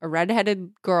person, a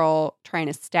redheaded girl trying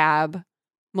to stab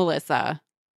Melissa.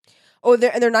 Oh,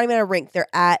 they're not even at a rink. They're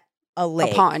at a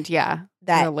lake. A pond, yeah.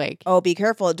 That a lake. Oh, be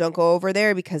careful. Don't go over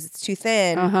there because it's too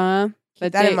thin. Uh-huh.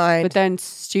 Keep that in mind. But then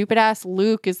stupid ass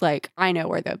Luke is like, I know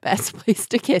where the best place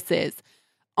to kiss is.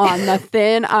 On the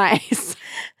thin ice.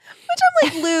 Which I'm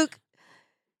like, Luke,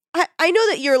 I know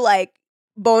that you're like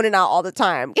boning out all the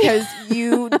time because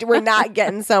you were not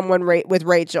getting someone with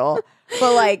Rachel.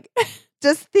 But like,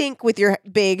 just think with your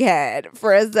big head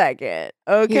for a second.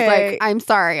 Okay. He's like, I'm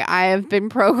sorry. I have been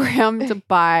programmed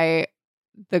by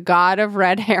the god of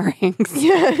red herrings.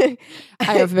 Yeah. I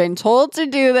have been told to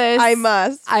do this. I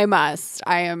must. I must.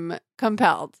 I am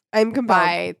compelled I'm compelled.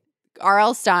 by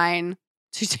R.L. Stein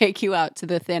to take you out to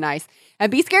the thin ice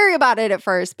and be scary about it at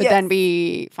first, but Yes. then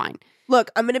be fine. Look,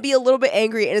 I'm going to be a little bit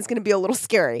angry and it's going to be a little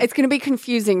scary. It's going to be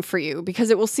confusing for you because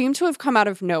it will seem to have come out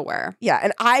of nowhere. Yeah.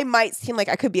 And I might seem like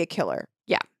I could be a killer.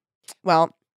 Yeah.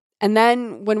 Well, And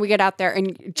then when we get out there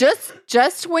and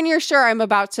just when you're sure I'm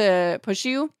about to push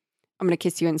you, I'm going to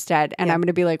kiss you instead. And Yeah. I'm going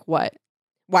to be like, what?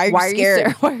 Why are you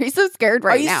scared? Why are you so scared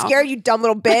right now? Are you scared, you dumb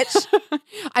little bitch?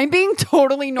 I'm being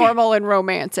totally normal and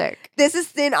romantic. This is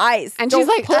thin ice. And Don't she's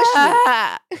like, push me.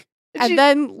 ah. And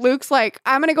then Luke's like,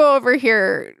 I'm going to go over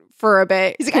here for a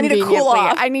bit. He's like, I need to cool conveniently.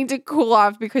 off. I need to cool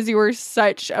off because you were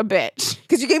such a bitch.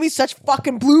 Because you gave me such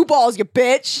fucking blue balls, you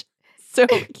bitch. So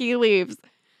he leaves.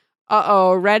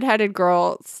 Uh-oh, redheaded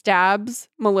girl stabs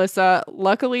Melissa.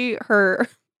 Luckily, her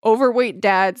overweight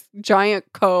dad's giant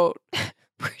coat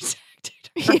protected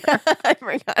her. Yeah, I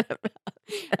forgot about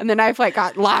And the knife like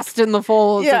got lost in the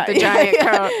folds of the giant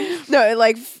coat. No,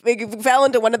 it fell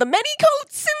into one of the many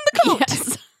coats in the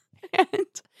coat. Yes.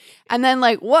 And then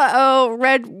like, whoa,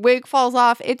 red wig falls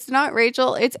off. It's not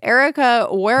Rachel. It's Erica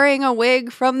wearing a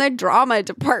wig from the drama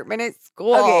department at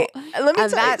school. Okay, let me and tell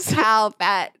that's you. how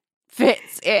that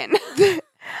fits in. I'm going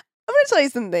to tell you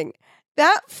something.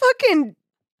 That fucking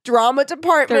drama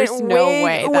department There's no wig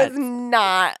way was that's-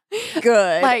 not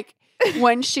good. Like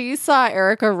when she saw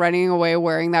Erica running away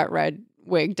wearing that red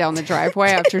wig down the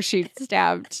driveway after she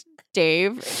stabbed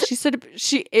Dave, she said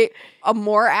a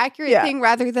more accurate thing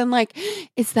rather than like,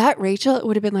 is that Rachel? It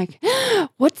would have been like,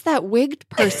 what's that wigged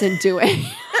person doing?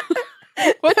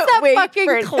 What's that Wig fucking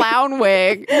person. clown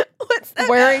wig What's that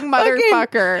wearing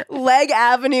motherfucker? Leg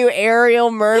Avenue Ariel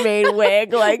mermaid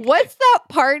wig? Like, What's that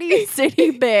Party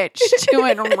City bitch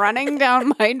doing running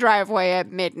down my driveway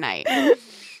at midnight?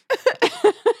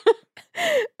 but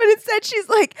instead she's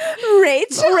like,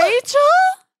 Rachel?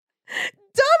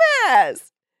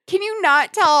 Dumbass. Can you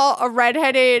not tell a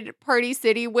redheaded Party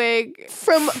City wig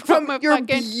From a your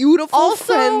fucking- beautiful Also-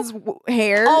 friend's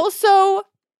hair. Also,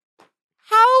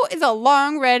 how is a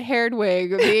long red-haired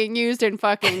wig being used in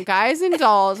fucking Guys and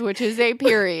Dolls, which is a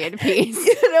period piece?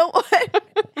 You know what?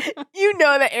 You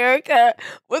know that Erica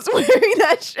was wearing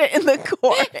that shit in the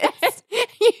chorus.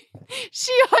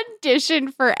 She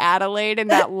auditioned for Adelaide in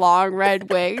that long red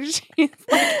wig. She's like,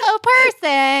 a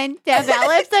person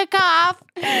develops a cough.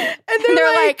 And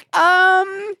They're like,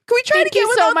 can we try to thank get you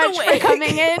without so much the for wig?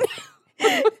 coming in.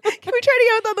 Can we try to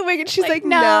get without the wig? And she's like,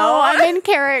 no, I'm in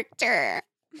character.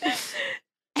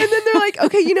 And then they're like,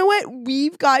 okay, you know what?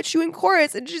 We've got you in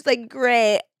chorus. And she's like,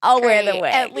 great, I'll wear the Great.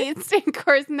 wig. At least in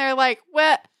course. And they're like,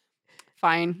 what?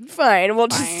 Fine. Fine, we'll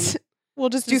Fine.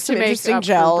 just do Just some to make interesting up for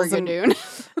gels. And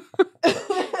Brigadoon.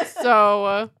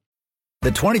 So, The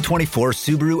 2024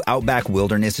 Subaru Outback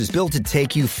Wilderness is built to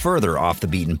take you further off the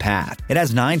beaten path. It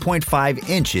has 9.5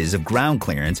 inches of ground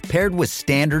clearance paired with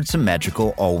standard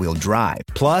symmetrical all-wheel drive,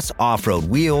 plus off-road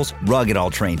wheels, rugged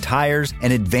all-terrain tires,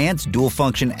 and advanced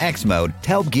dual-function X mode to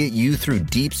help get you through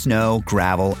deep snow,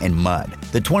 gravel, and mud.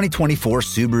 The 2024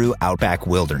 Subaru Outback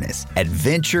Wilderness.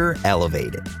 Adventure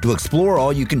elevated. To explore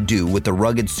all you can do with the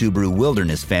rugged Subaru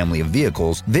Wilderness family of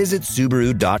vehicles, visit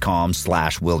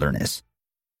Subaru.com/wilderness.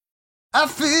 I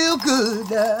feel good.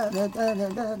 Da, da, da, da,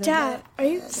 da, Dad, are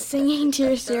you singing to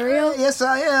your cereal? Yes,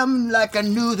 I am, like I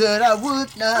knew that I would.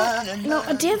 No,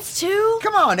 a dance too?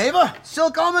 Come on, Ava.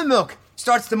 Silk almond milk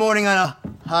starts the morning on a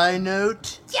high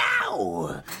note.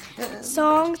 Yow!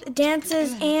 Songs,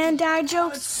 dances, and dad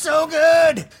jokes. So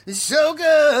good. So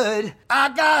good. I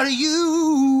got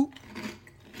you.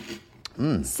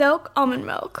 Silk almond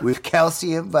milk. With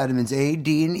calcium, vitamins A,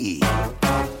 D, and E.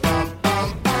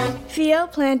 Feel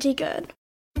plenty good.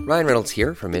 Ryan Reynolds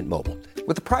here from Mint Mobile.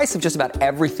 With the price of just about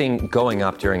everything going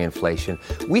up during inflation,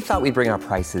 we thought we'd bring our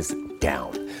prices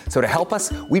down. So to help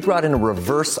us, we brought in a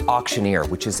reverse auctioneer,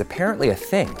 which is apparently a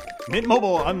thing. Mint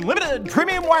Mobile Unlimited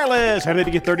Premium Wireless. How to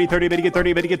get 30, 30, bit to get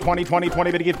 30, bit to get 20, 20,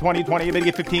 20, bit to get 20, 20, bit to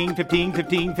get 15, 15,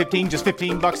 15, 15, just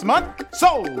 $15 a month?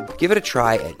 Sold! Give it a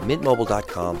try at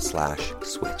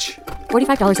mintmobile.com/switch.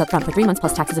 $45 up front for 3 months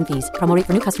plus taxes and fees. Promo rate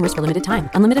for new customers for limited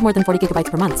time. Unlimited more than 40 gigabytes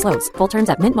per month. Slows full terms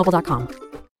at mintmobile.com.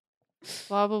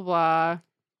 blah, blah, blah.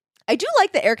 I do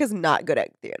like that Erica's not good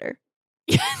at theater.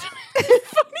 It's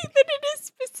funny that it is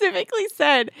specifically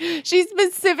said. She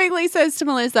specifically says to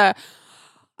Melissa,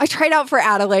 I tried out for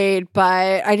Adelaide,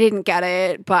 but I didn't get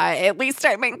it. But at least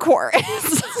I'm in chorus.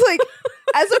 It's like,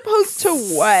 as opposed to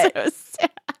what? So sad.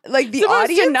 Like the Supposed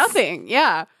audience? to nothing.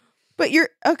 Yeah. But you're,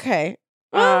 okay.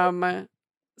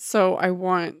 So I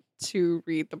want to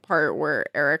read the part where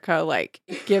Erica like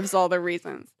gives all the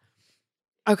reasons.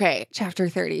 Okay, chapter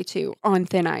 32, on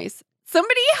thin ice.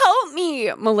 Somebody help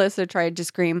me, Melissa tried to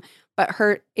scream, but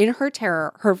in her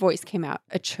terror, her voice came out,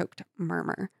 a choked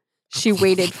murmur. She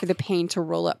waited for the pain to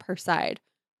roll up her side.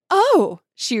 Oh,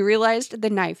 she realized the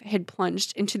knife had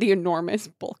plunged into the enormous,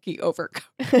 bulky overcoat.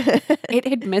 It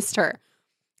had missed her.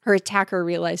 Her attacker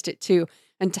realized it too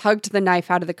and tugged the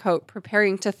knife out of the coat,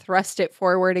 preparing to thrust it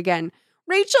forward again.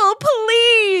 Rachel,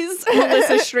 please!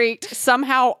 Melissa shrieked,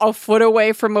 somehow a foot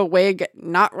away from a wig,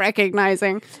 not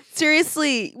recognizing.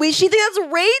 Seriously. Wait, she thinks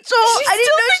that's Rachel? I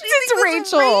didn't know she thinks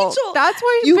it's Rachel. That's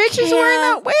why You bitch is wearing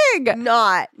that wig.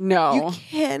 Not. No. You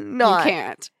cannot. You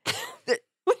can't.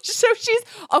 So she's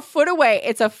a foot away.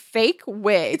 It's a fake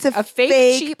wig. It's a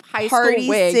fake cheap high school Party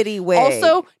wig. City wig.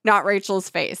 Also, not Rachel's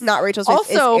face. Not Rachel's face.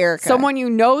 Also, it's Erica. someone you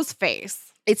know's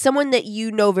face. It's someone that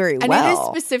you know very And well. it is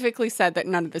specifically said that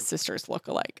none of the sisters look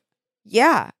alike.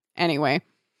 Yeah. Anyway.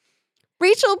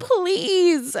 Rachel,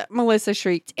 please, Melissa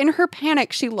shrieked. In her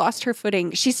panic, she lost her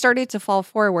footing. She started to fall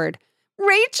forward.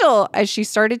 Rachel! As she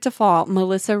started to fall,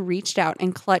 Melissa reached out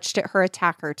and clutched at her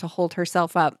attacker to hold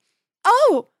herself up.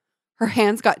 Oh! Her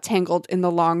hands got tangled in the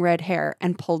long red hair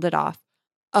and pulled it off.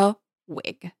 A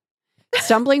wig.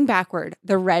 Stumbling backward,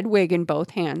 the red wig in both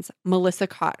hands, Melissa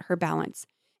caught her balance.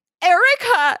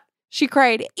 Erica! She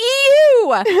cried,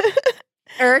 ew!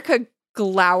 Erica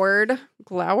glowered?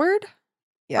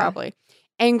 Yeah. Probably.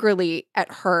 Angrily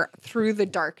at her through the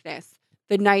darkness,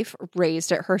 the knife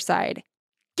raised at her side.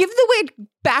 Give the wig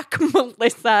back,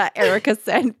 Melissa, Erica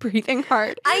said, breathing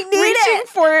hard. I need reaching it.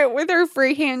 for it with her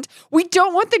free hand. We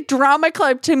don't want the drama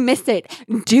club to miss it,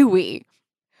 do we?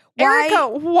 Why? Erica,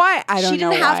 why? I don't know. She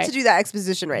didn't have why. to do that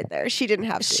exposition right there. She didn't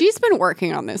have to. She's been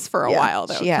working on this for a while,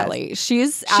 though, she has. Kelly.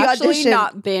 She's She actually auditioned-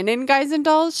 not been in Guys and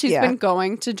Dolls. She's Yeah. been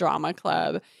going to drama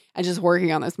club and just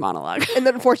working on this monologue. And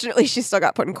then unfortunately, she still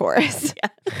got put in chorus.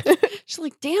 She's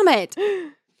like, damn it.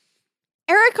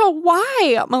 Erica,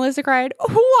 why? Melissa cried.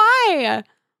 Why?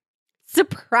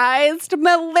 Surprised,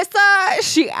 Melissa?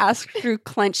 She asked through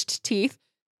clenched teeth.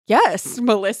 Yes,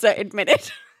 Melissa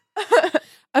admitted.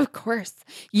 Of course.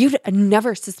 You'd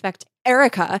never suspect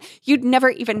Erica. You'd never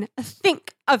even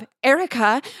think of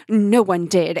Erica. No one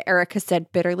did, Erica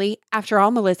said bitterly. After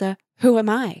all, Melissa, who am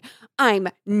I? I'm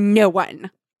no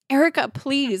one. Erica,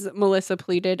 please, Melissa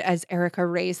pleaded as Erica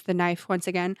raised the knife once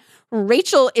again.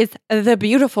 Rachel is the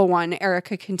beautiful one,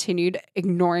 Erica continued,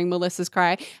 ignoring Melissa's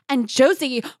cry. And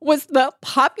Josie was the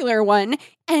popular one.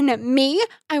 And me,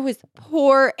 I was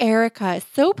poor Erica.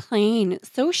 So plain,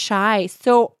 so shy,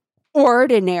 so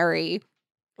ordinary.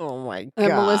 Oh my God. And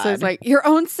Melissa's like, your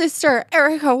own sister,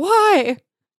 Erica, why?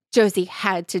 Josie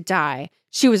had to die.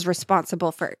 She was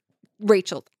responsible for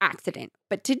Rachel's accident.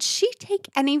 But did she take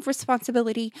any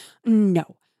responsibility?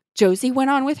 No. Josie went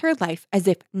on with her life as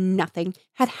if nothing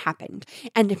had happened.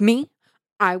 And me,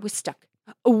 I was stuck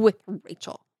with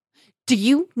Rachel. Do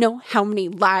you know how many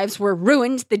lives were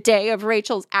ruined the day of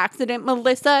Rachel's accident,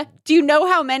 Melissa? Do you know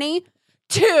how many?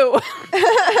 2.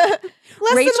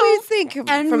 Less Rachel than we think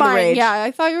and from mine. the rage. Yeah,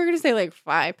 I thought you were going to say like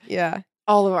 5. Yeah.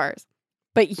 All of ours.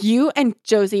 But you and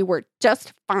Josie were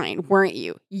just fine, weren't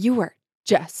you? You were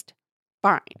just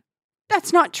fine.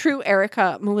 That's not true,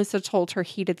 Erica, Melissa told her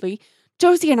heatedly.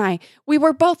 Josie and I, we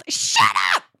were both— Shut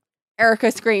up!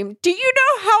 Erica screamed. Do you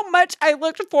know how much I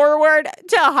looked forward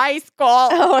to high school?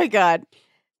 Oh my God.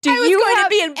 Do I was you going to have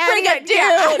be in any- Brigadoon.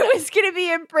 Yeah, I was going to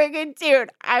be in Brigadoon.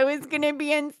 I was going to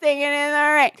be in Singing in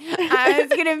the Rain. I was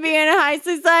going to be in High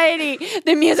Society,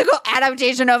 the musical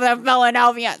adaptation of the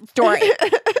Philadelphia story.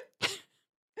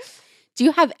 Do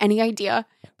you have any idea?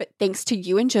 But thanks to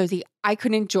you and Josie, I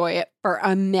could enjoy it for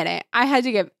a minute. I had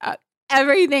to give up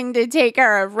everything to take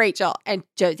care of Rachel, and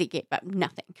Josie gave up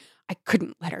nothing. I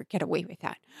couldn't let her get away with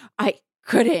that. I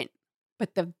couldn't.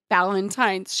 But the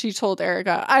Valentines, she told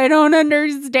Erica, I don't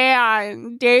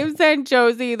understand. Dave sent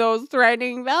Josie those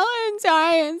threatening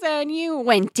Valentines, and you.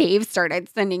 When Dave started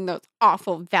sending those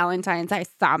awful Valentines, I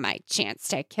saw my chance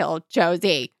to kill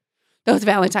Josie. Those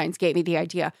Valentines gave me the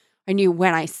idea. I knew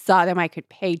when I saw them, I could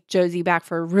pay Josie back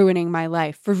for ruining my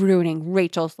life, for ruining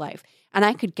Rachel's life, and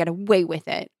I could get away with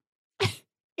it.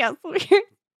 Yes, weird.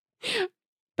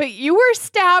 But you were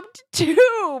stabbed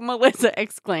too, Melissa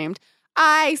exclaimed.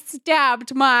 I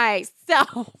stabbed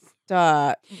myself.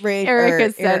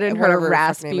 Erica said in her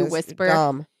raspy whisper.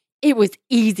 Dumb. It was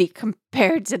easy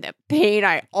compared to the pain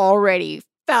I already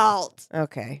felt.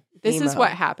 Okay. This is Emo.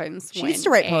 what happens She when used to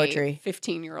write a poetry.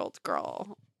 15-year-old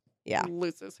girl Yeah.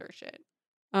 loses her shit.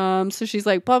 So she's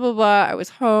like, blah, blah, blah. I was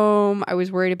home. I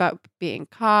was worried about being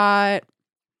caught.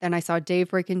 Then I saw Dave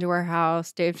break into our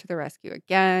house. Dave to the rescue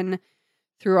again.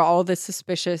 Threw all this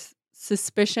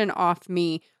suspicion off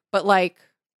me. But like,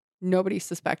 nobody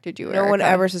suspected you, No one Erica.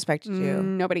 ever suspected you.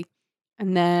 Nobody.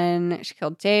 And then she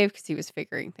killed Dave because he was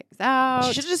figuring things out.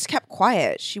 She should have just kept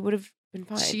quiet. She would have been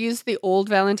fine. She used the old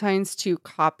Valentines to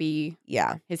copy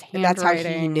his handwriting. And that's how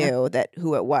he knew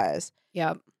who it was.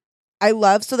 Yep. I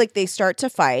love, so like they start to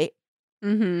fight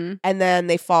Mm-hmm. and then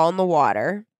they fall in the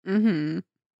water Mm-hmm.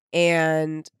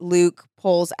 and Luke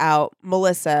pulls out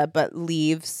Melissa but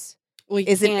leaves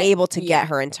isn't able to get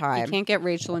her in You time. can't get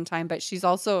Rachel in time, but she's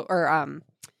also, or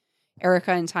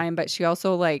Erica in time, but she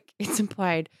also, like, it's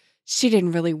implied she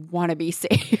didn't really want to be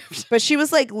saved. But she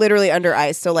was like literally under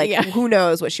ice. So like, Yeah. who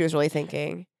knows what she was really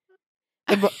thinking.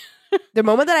 The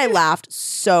moment that I laughed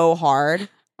so hard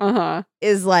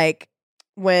is like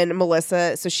when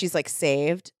Melissa, so she's like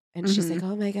saved and she's like,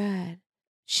 oh my God,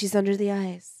 she's under the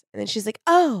ice. And then she's like,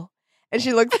 oh. And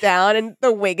she looks down and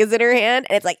the wig is in her hand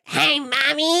and it's like, hey,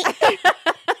 mommy.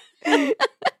 And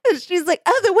she's like,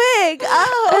 oh, the wig.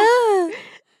 Oh.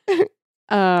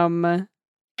 I'm a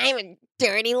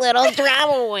dirty little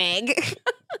drama wig.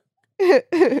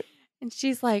 And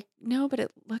she's like, no, but it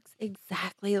looks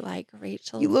exactly like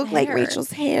Rachel's You look like hair.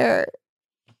 Rachel's hair.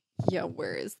 Yeah,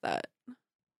 where is that?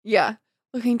 Yeah.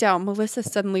 Looking down, Melissa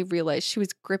suddenly realized she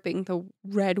was gripping the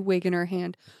red wig in her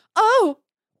hand. Oh!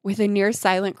 With a near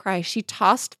silent cry, she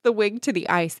tossed the wig to the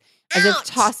ice as if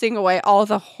tossing away all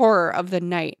the horror of the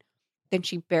night. Then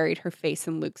she buried her face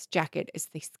in Luke's jacket as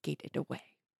they skated away.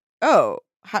 Oh,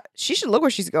 she should look where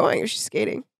she's going if she's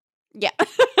skating. Yeah.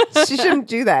 She shouldn't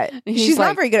do that. And She's he's not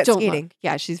like, very good at "Don't skating. look."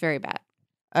 Yeah, she's very bad.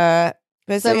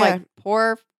 But So yeah, like,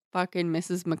 poor fucking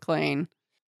Mrs. McLean.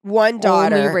 one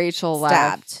daughter Only Rachel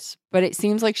stabbed. left. But it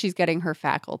seems like she's getting her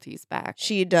faculties back.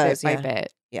 She does, bit yeah. by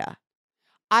bit. Yeah.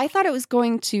 I thought it was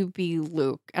going to be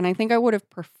Luke, and I think I would have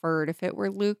preferred if it were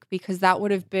Luke because that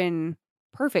would have been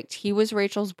perfect. He was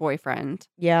Rachel's boyfriend.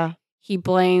 Yeah. He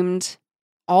blamed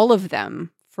all of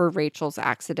them for Rachel's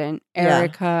accident. Yeah.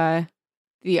 Erica,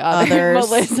 the other, Others.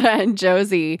 Melissa, and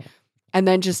Josie, and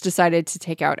then just decided to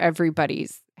take out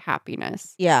everybody's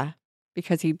happiness. Yeah.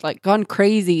 Because he'd like gone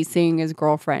crazy seeing his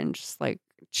girlfriend just like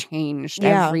changed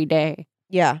Yeah. every day.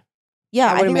 Yeah.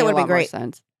 Yeah. I think that would have been great.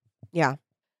 Sense. Yeah.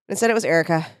 Instead, it was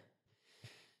Erica.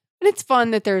 And it's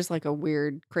fun that there's like a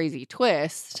weird, crazy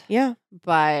twist. Yeah.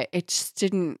 But it just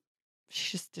didn't,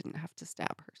 she just didn't have to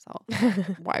stab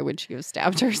herself. Why would she have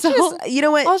stabbed herself? You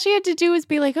know what? All she had to do was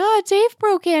be like, oh, Dave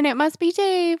broke in. It must be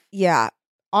Dave. Yeah.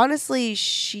 Honestly,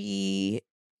 she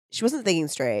wasn't thinking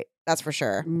straight. That's for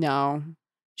sure. No.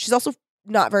 She's also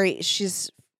not very, she's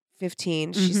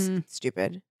 15. She's Mhm.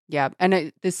 stupid. Yeah.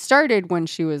 And this started when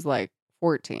she was like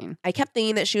 14. I kept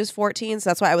thinking that she was 14. So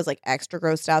that's why I was like extra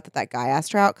grossed out that guy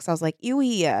asked her out. Cause I was like, ew,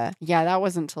 Yeah, that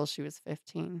wasn't until she was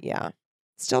 15. yeah.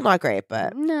 Still not great,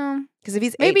 but No. because if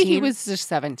he's 18, Maybe he was just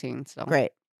 17 still.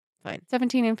 great. Fine.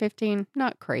 17 and 15,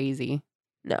 not crazy.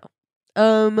 No.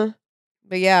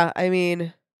 But yeah, I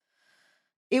mean,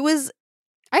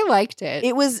 I liked it.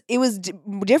 it was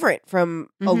different from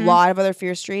a Mhm. lot of other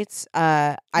Fear Streets.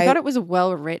 I thought it was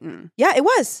well written. Yeah, it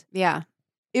was. Yeah.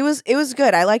 It was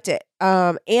good. I liked it.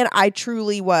 And I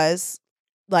truly was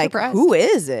like, Surprised. who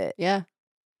is it? Yeah.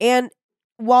 And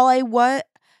while a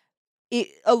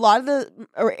lot of the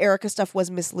Erica stuff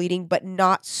was misleading, but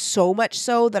not so much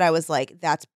so that I was like,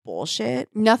 that's bullshit.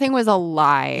 Nothing was a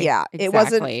lie. Yeah, exactly, it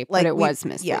wasn't but like it we- was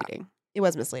yeah. misleading. It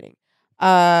was misleading.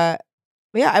 But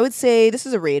yeah, I would say this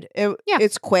is a read.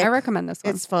 It's quick. I recommend this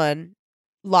one. It's fun.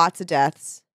 Lots of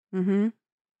deaths. Mm-hmm.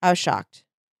 I was shocked.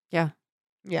 Yeah.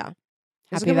 Yeah. It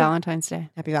was a Happy good one. Valentine's Day.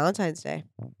 Happy Valentine's Day.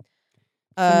 So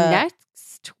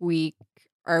next week,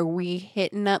 are we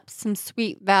hitting up some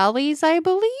Sweet Valleys, I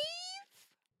believe?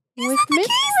 With Mickey?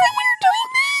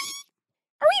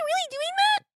 Are we really doing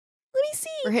that? Let me see.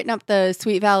 We're hitting up the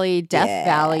Sweet Valley, Death Yeah.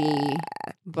 Valley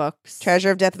books.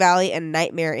 Treasure of Death Valley and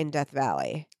Nightmare in Death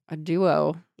Valley. A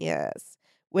duo. Yes.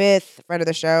 With friend of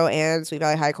the show and Sweet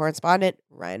Valley High correspondent,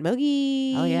 Ryan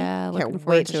Mogi. Oh, yeah. Looking Can't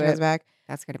forward wait till to she comes it. back.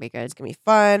 That's going to be good. It's going to be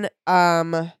fun.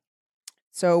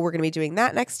 So we're going to be doing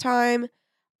that next time.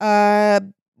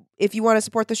 If you want to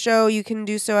support the show, you can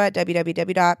do so at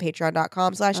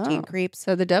www.patreon.com/teencreeps.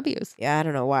 So the W's. Yeah, I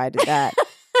don't know why I did that.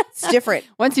 It's different.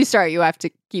 Once you start, you have to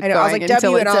keep I know, going I was like,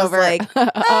 until W, and it's I was over. like,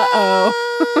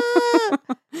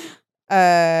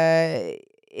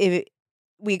 Uh-oh.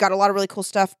 We got a lot of really cool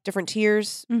stuff, different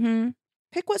tiers. Mm-hmm.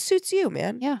 Pick what suits you,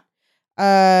 man. Yeah.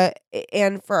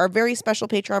 And for our very special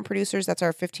Patreon producers, that's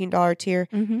our $15 tier.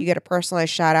 Mm-hmm. You get a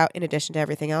personalized shout out in addition to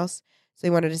everything else. So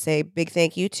we wanted to say big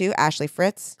thank you to Ashley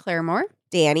Fritz, Claire Moore,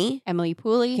 Danny, Emily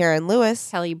Pooley, Karen Lewis,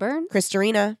 Kelly Burns,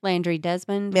 Christarina, Landry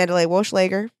Desmond, Mandalay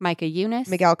Wolschlager, Micah Eunice,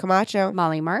 Miguel Camacho,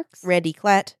 Molly Marks, Randy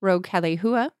Klett, Rogue Kelly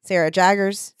Hua, Sarah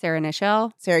Jaggers, Sarah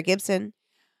Nichelle. Sarah Gibson,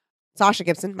 Sasha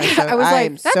Gibson. I was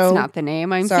like, that's not the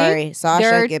name. I'm sorry, seeing.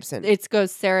 Sasha Gibson. It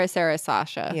goes Sarah,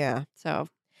 Sasha. Yeah. So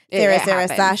Sarah, it Sarah,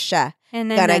 happens. Sasha.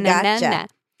 Gonna gotcha.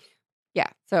 Yeah.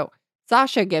 So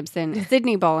Sasha Gibson,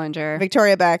 Sydney Bollinger,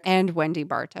 Victoria Beck, and Wendy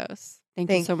Bartos. Thank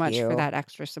you Thank so much you. for that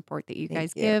extra support that you Thank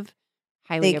guys you. give.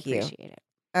 Highly Thank you. appreciate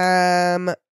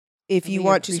it. If you We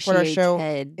want to support our show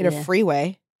appreciate in a it. free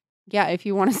way, yeah, if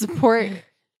you want to support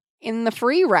in the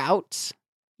free route,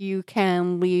 you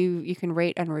can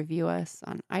rate and review us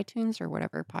on iTunes or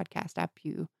whatever podcast app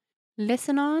you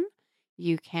listen on.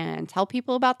 You can tell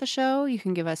people about the show. You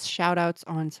can give us shout outs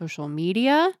on social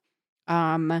media.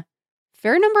 Fair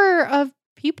number of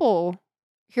people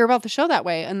hear about the show that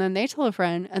way, and then they tell a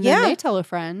friend, and then they tell a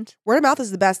friend. Word of mouth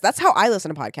is the best. That's how I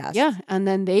listen to podcasts. Yeah, and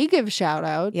then they give shout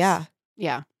outs. Yeah.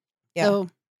 So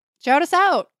shout us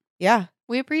out. Yeah.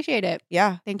 We appreciate it.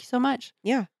 Yeah. Thank you so much.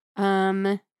 Yeah.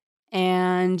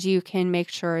 And you can make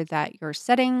sure that your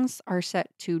settings are set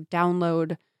to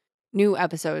download new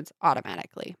episodes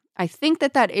automatically. I think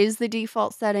that is the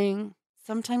default setting.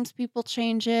 Sometimes people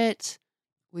change it.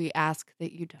 We ask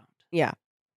that you don't. Yeah.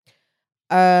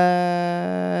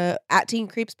 At Teen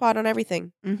Creeps Pod on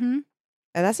everything. Mm-hmm.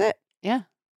 And that's it. Yeah.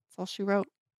 That's all she wrote.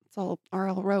 That's all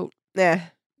RL wrote. Yeah.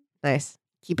 Nice.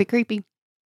 Keep it creepy.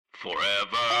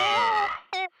 Forever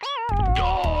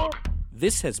Dog.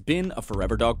 This has been a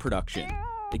Forever Dog production.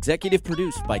 Executive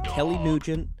produced by Kelly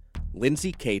Nugent,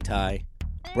 Lindsay Katai,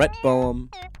 Brett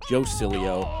Boehm, Joe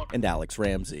Cilio, and Alex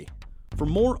Ramsey. For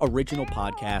more original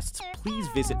podcasts, please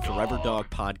visit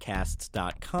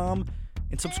foreverdogpodcasts.com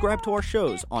and subscribe to our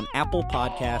shows on Apple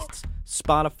Podcasts,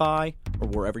 Spotify, or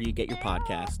wherever you get your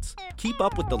podcasts. Keep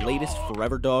up with the latest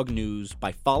Forever Dog news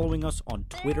by following us on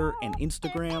Twitter and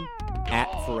Instagram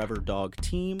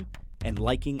 @ForeverDogTeam and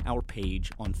liking our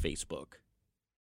page on Facebook.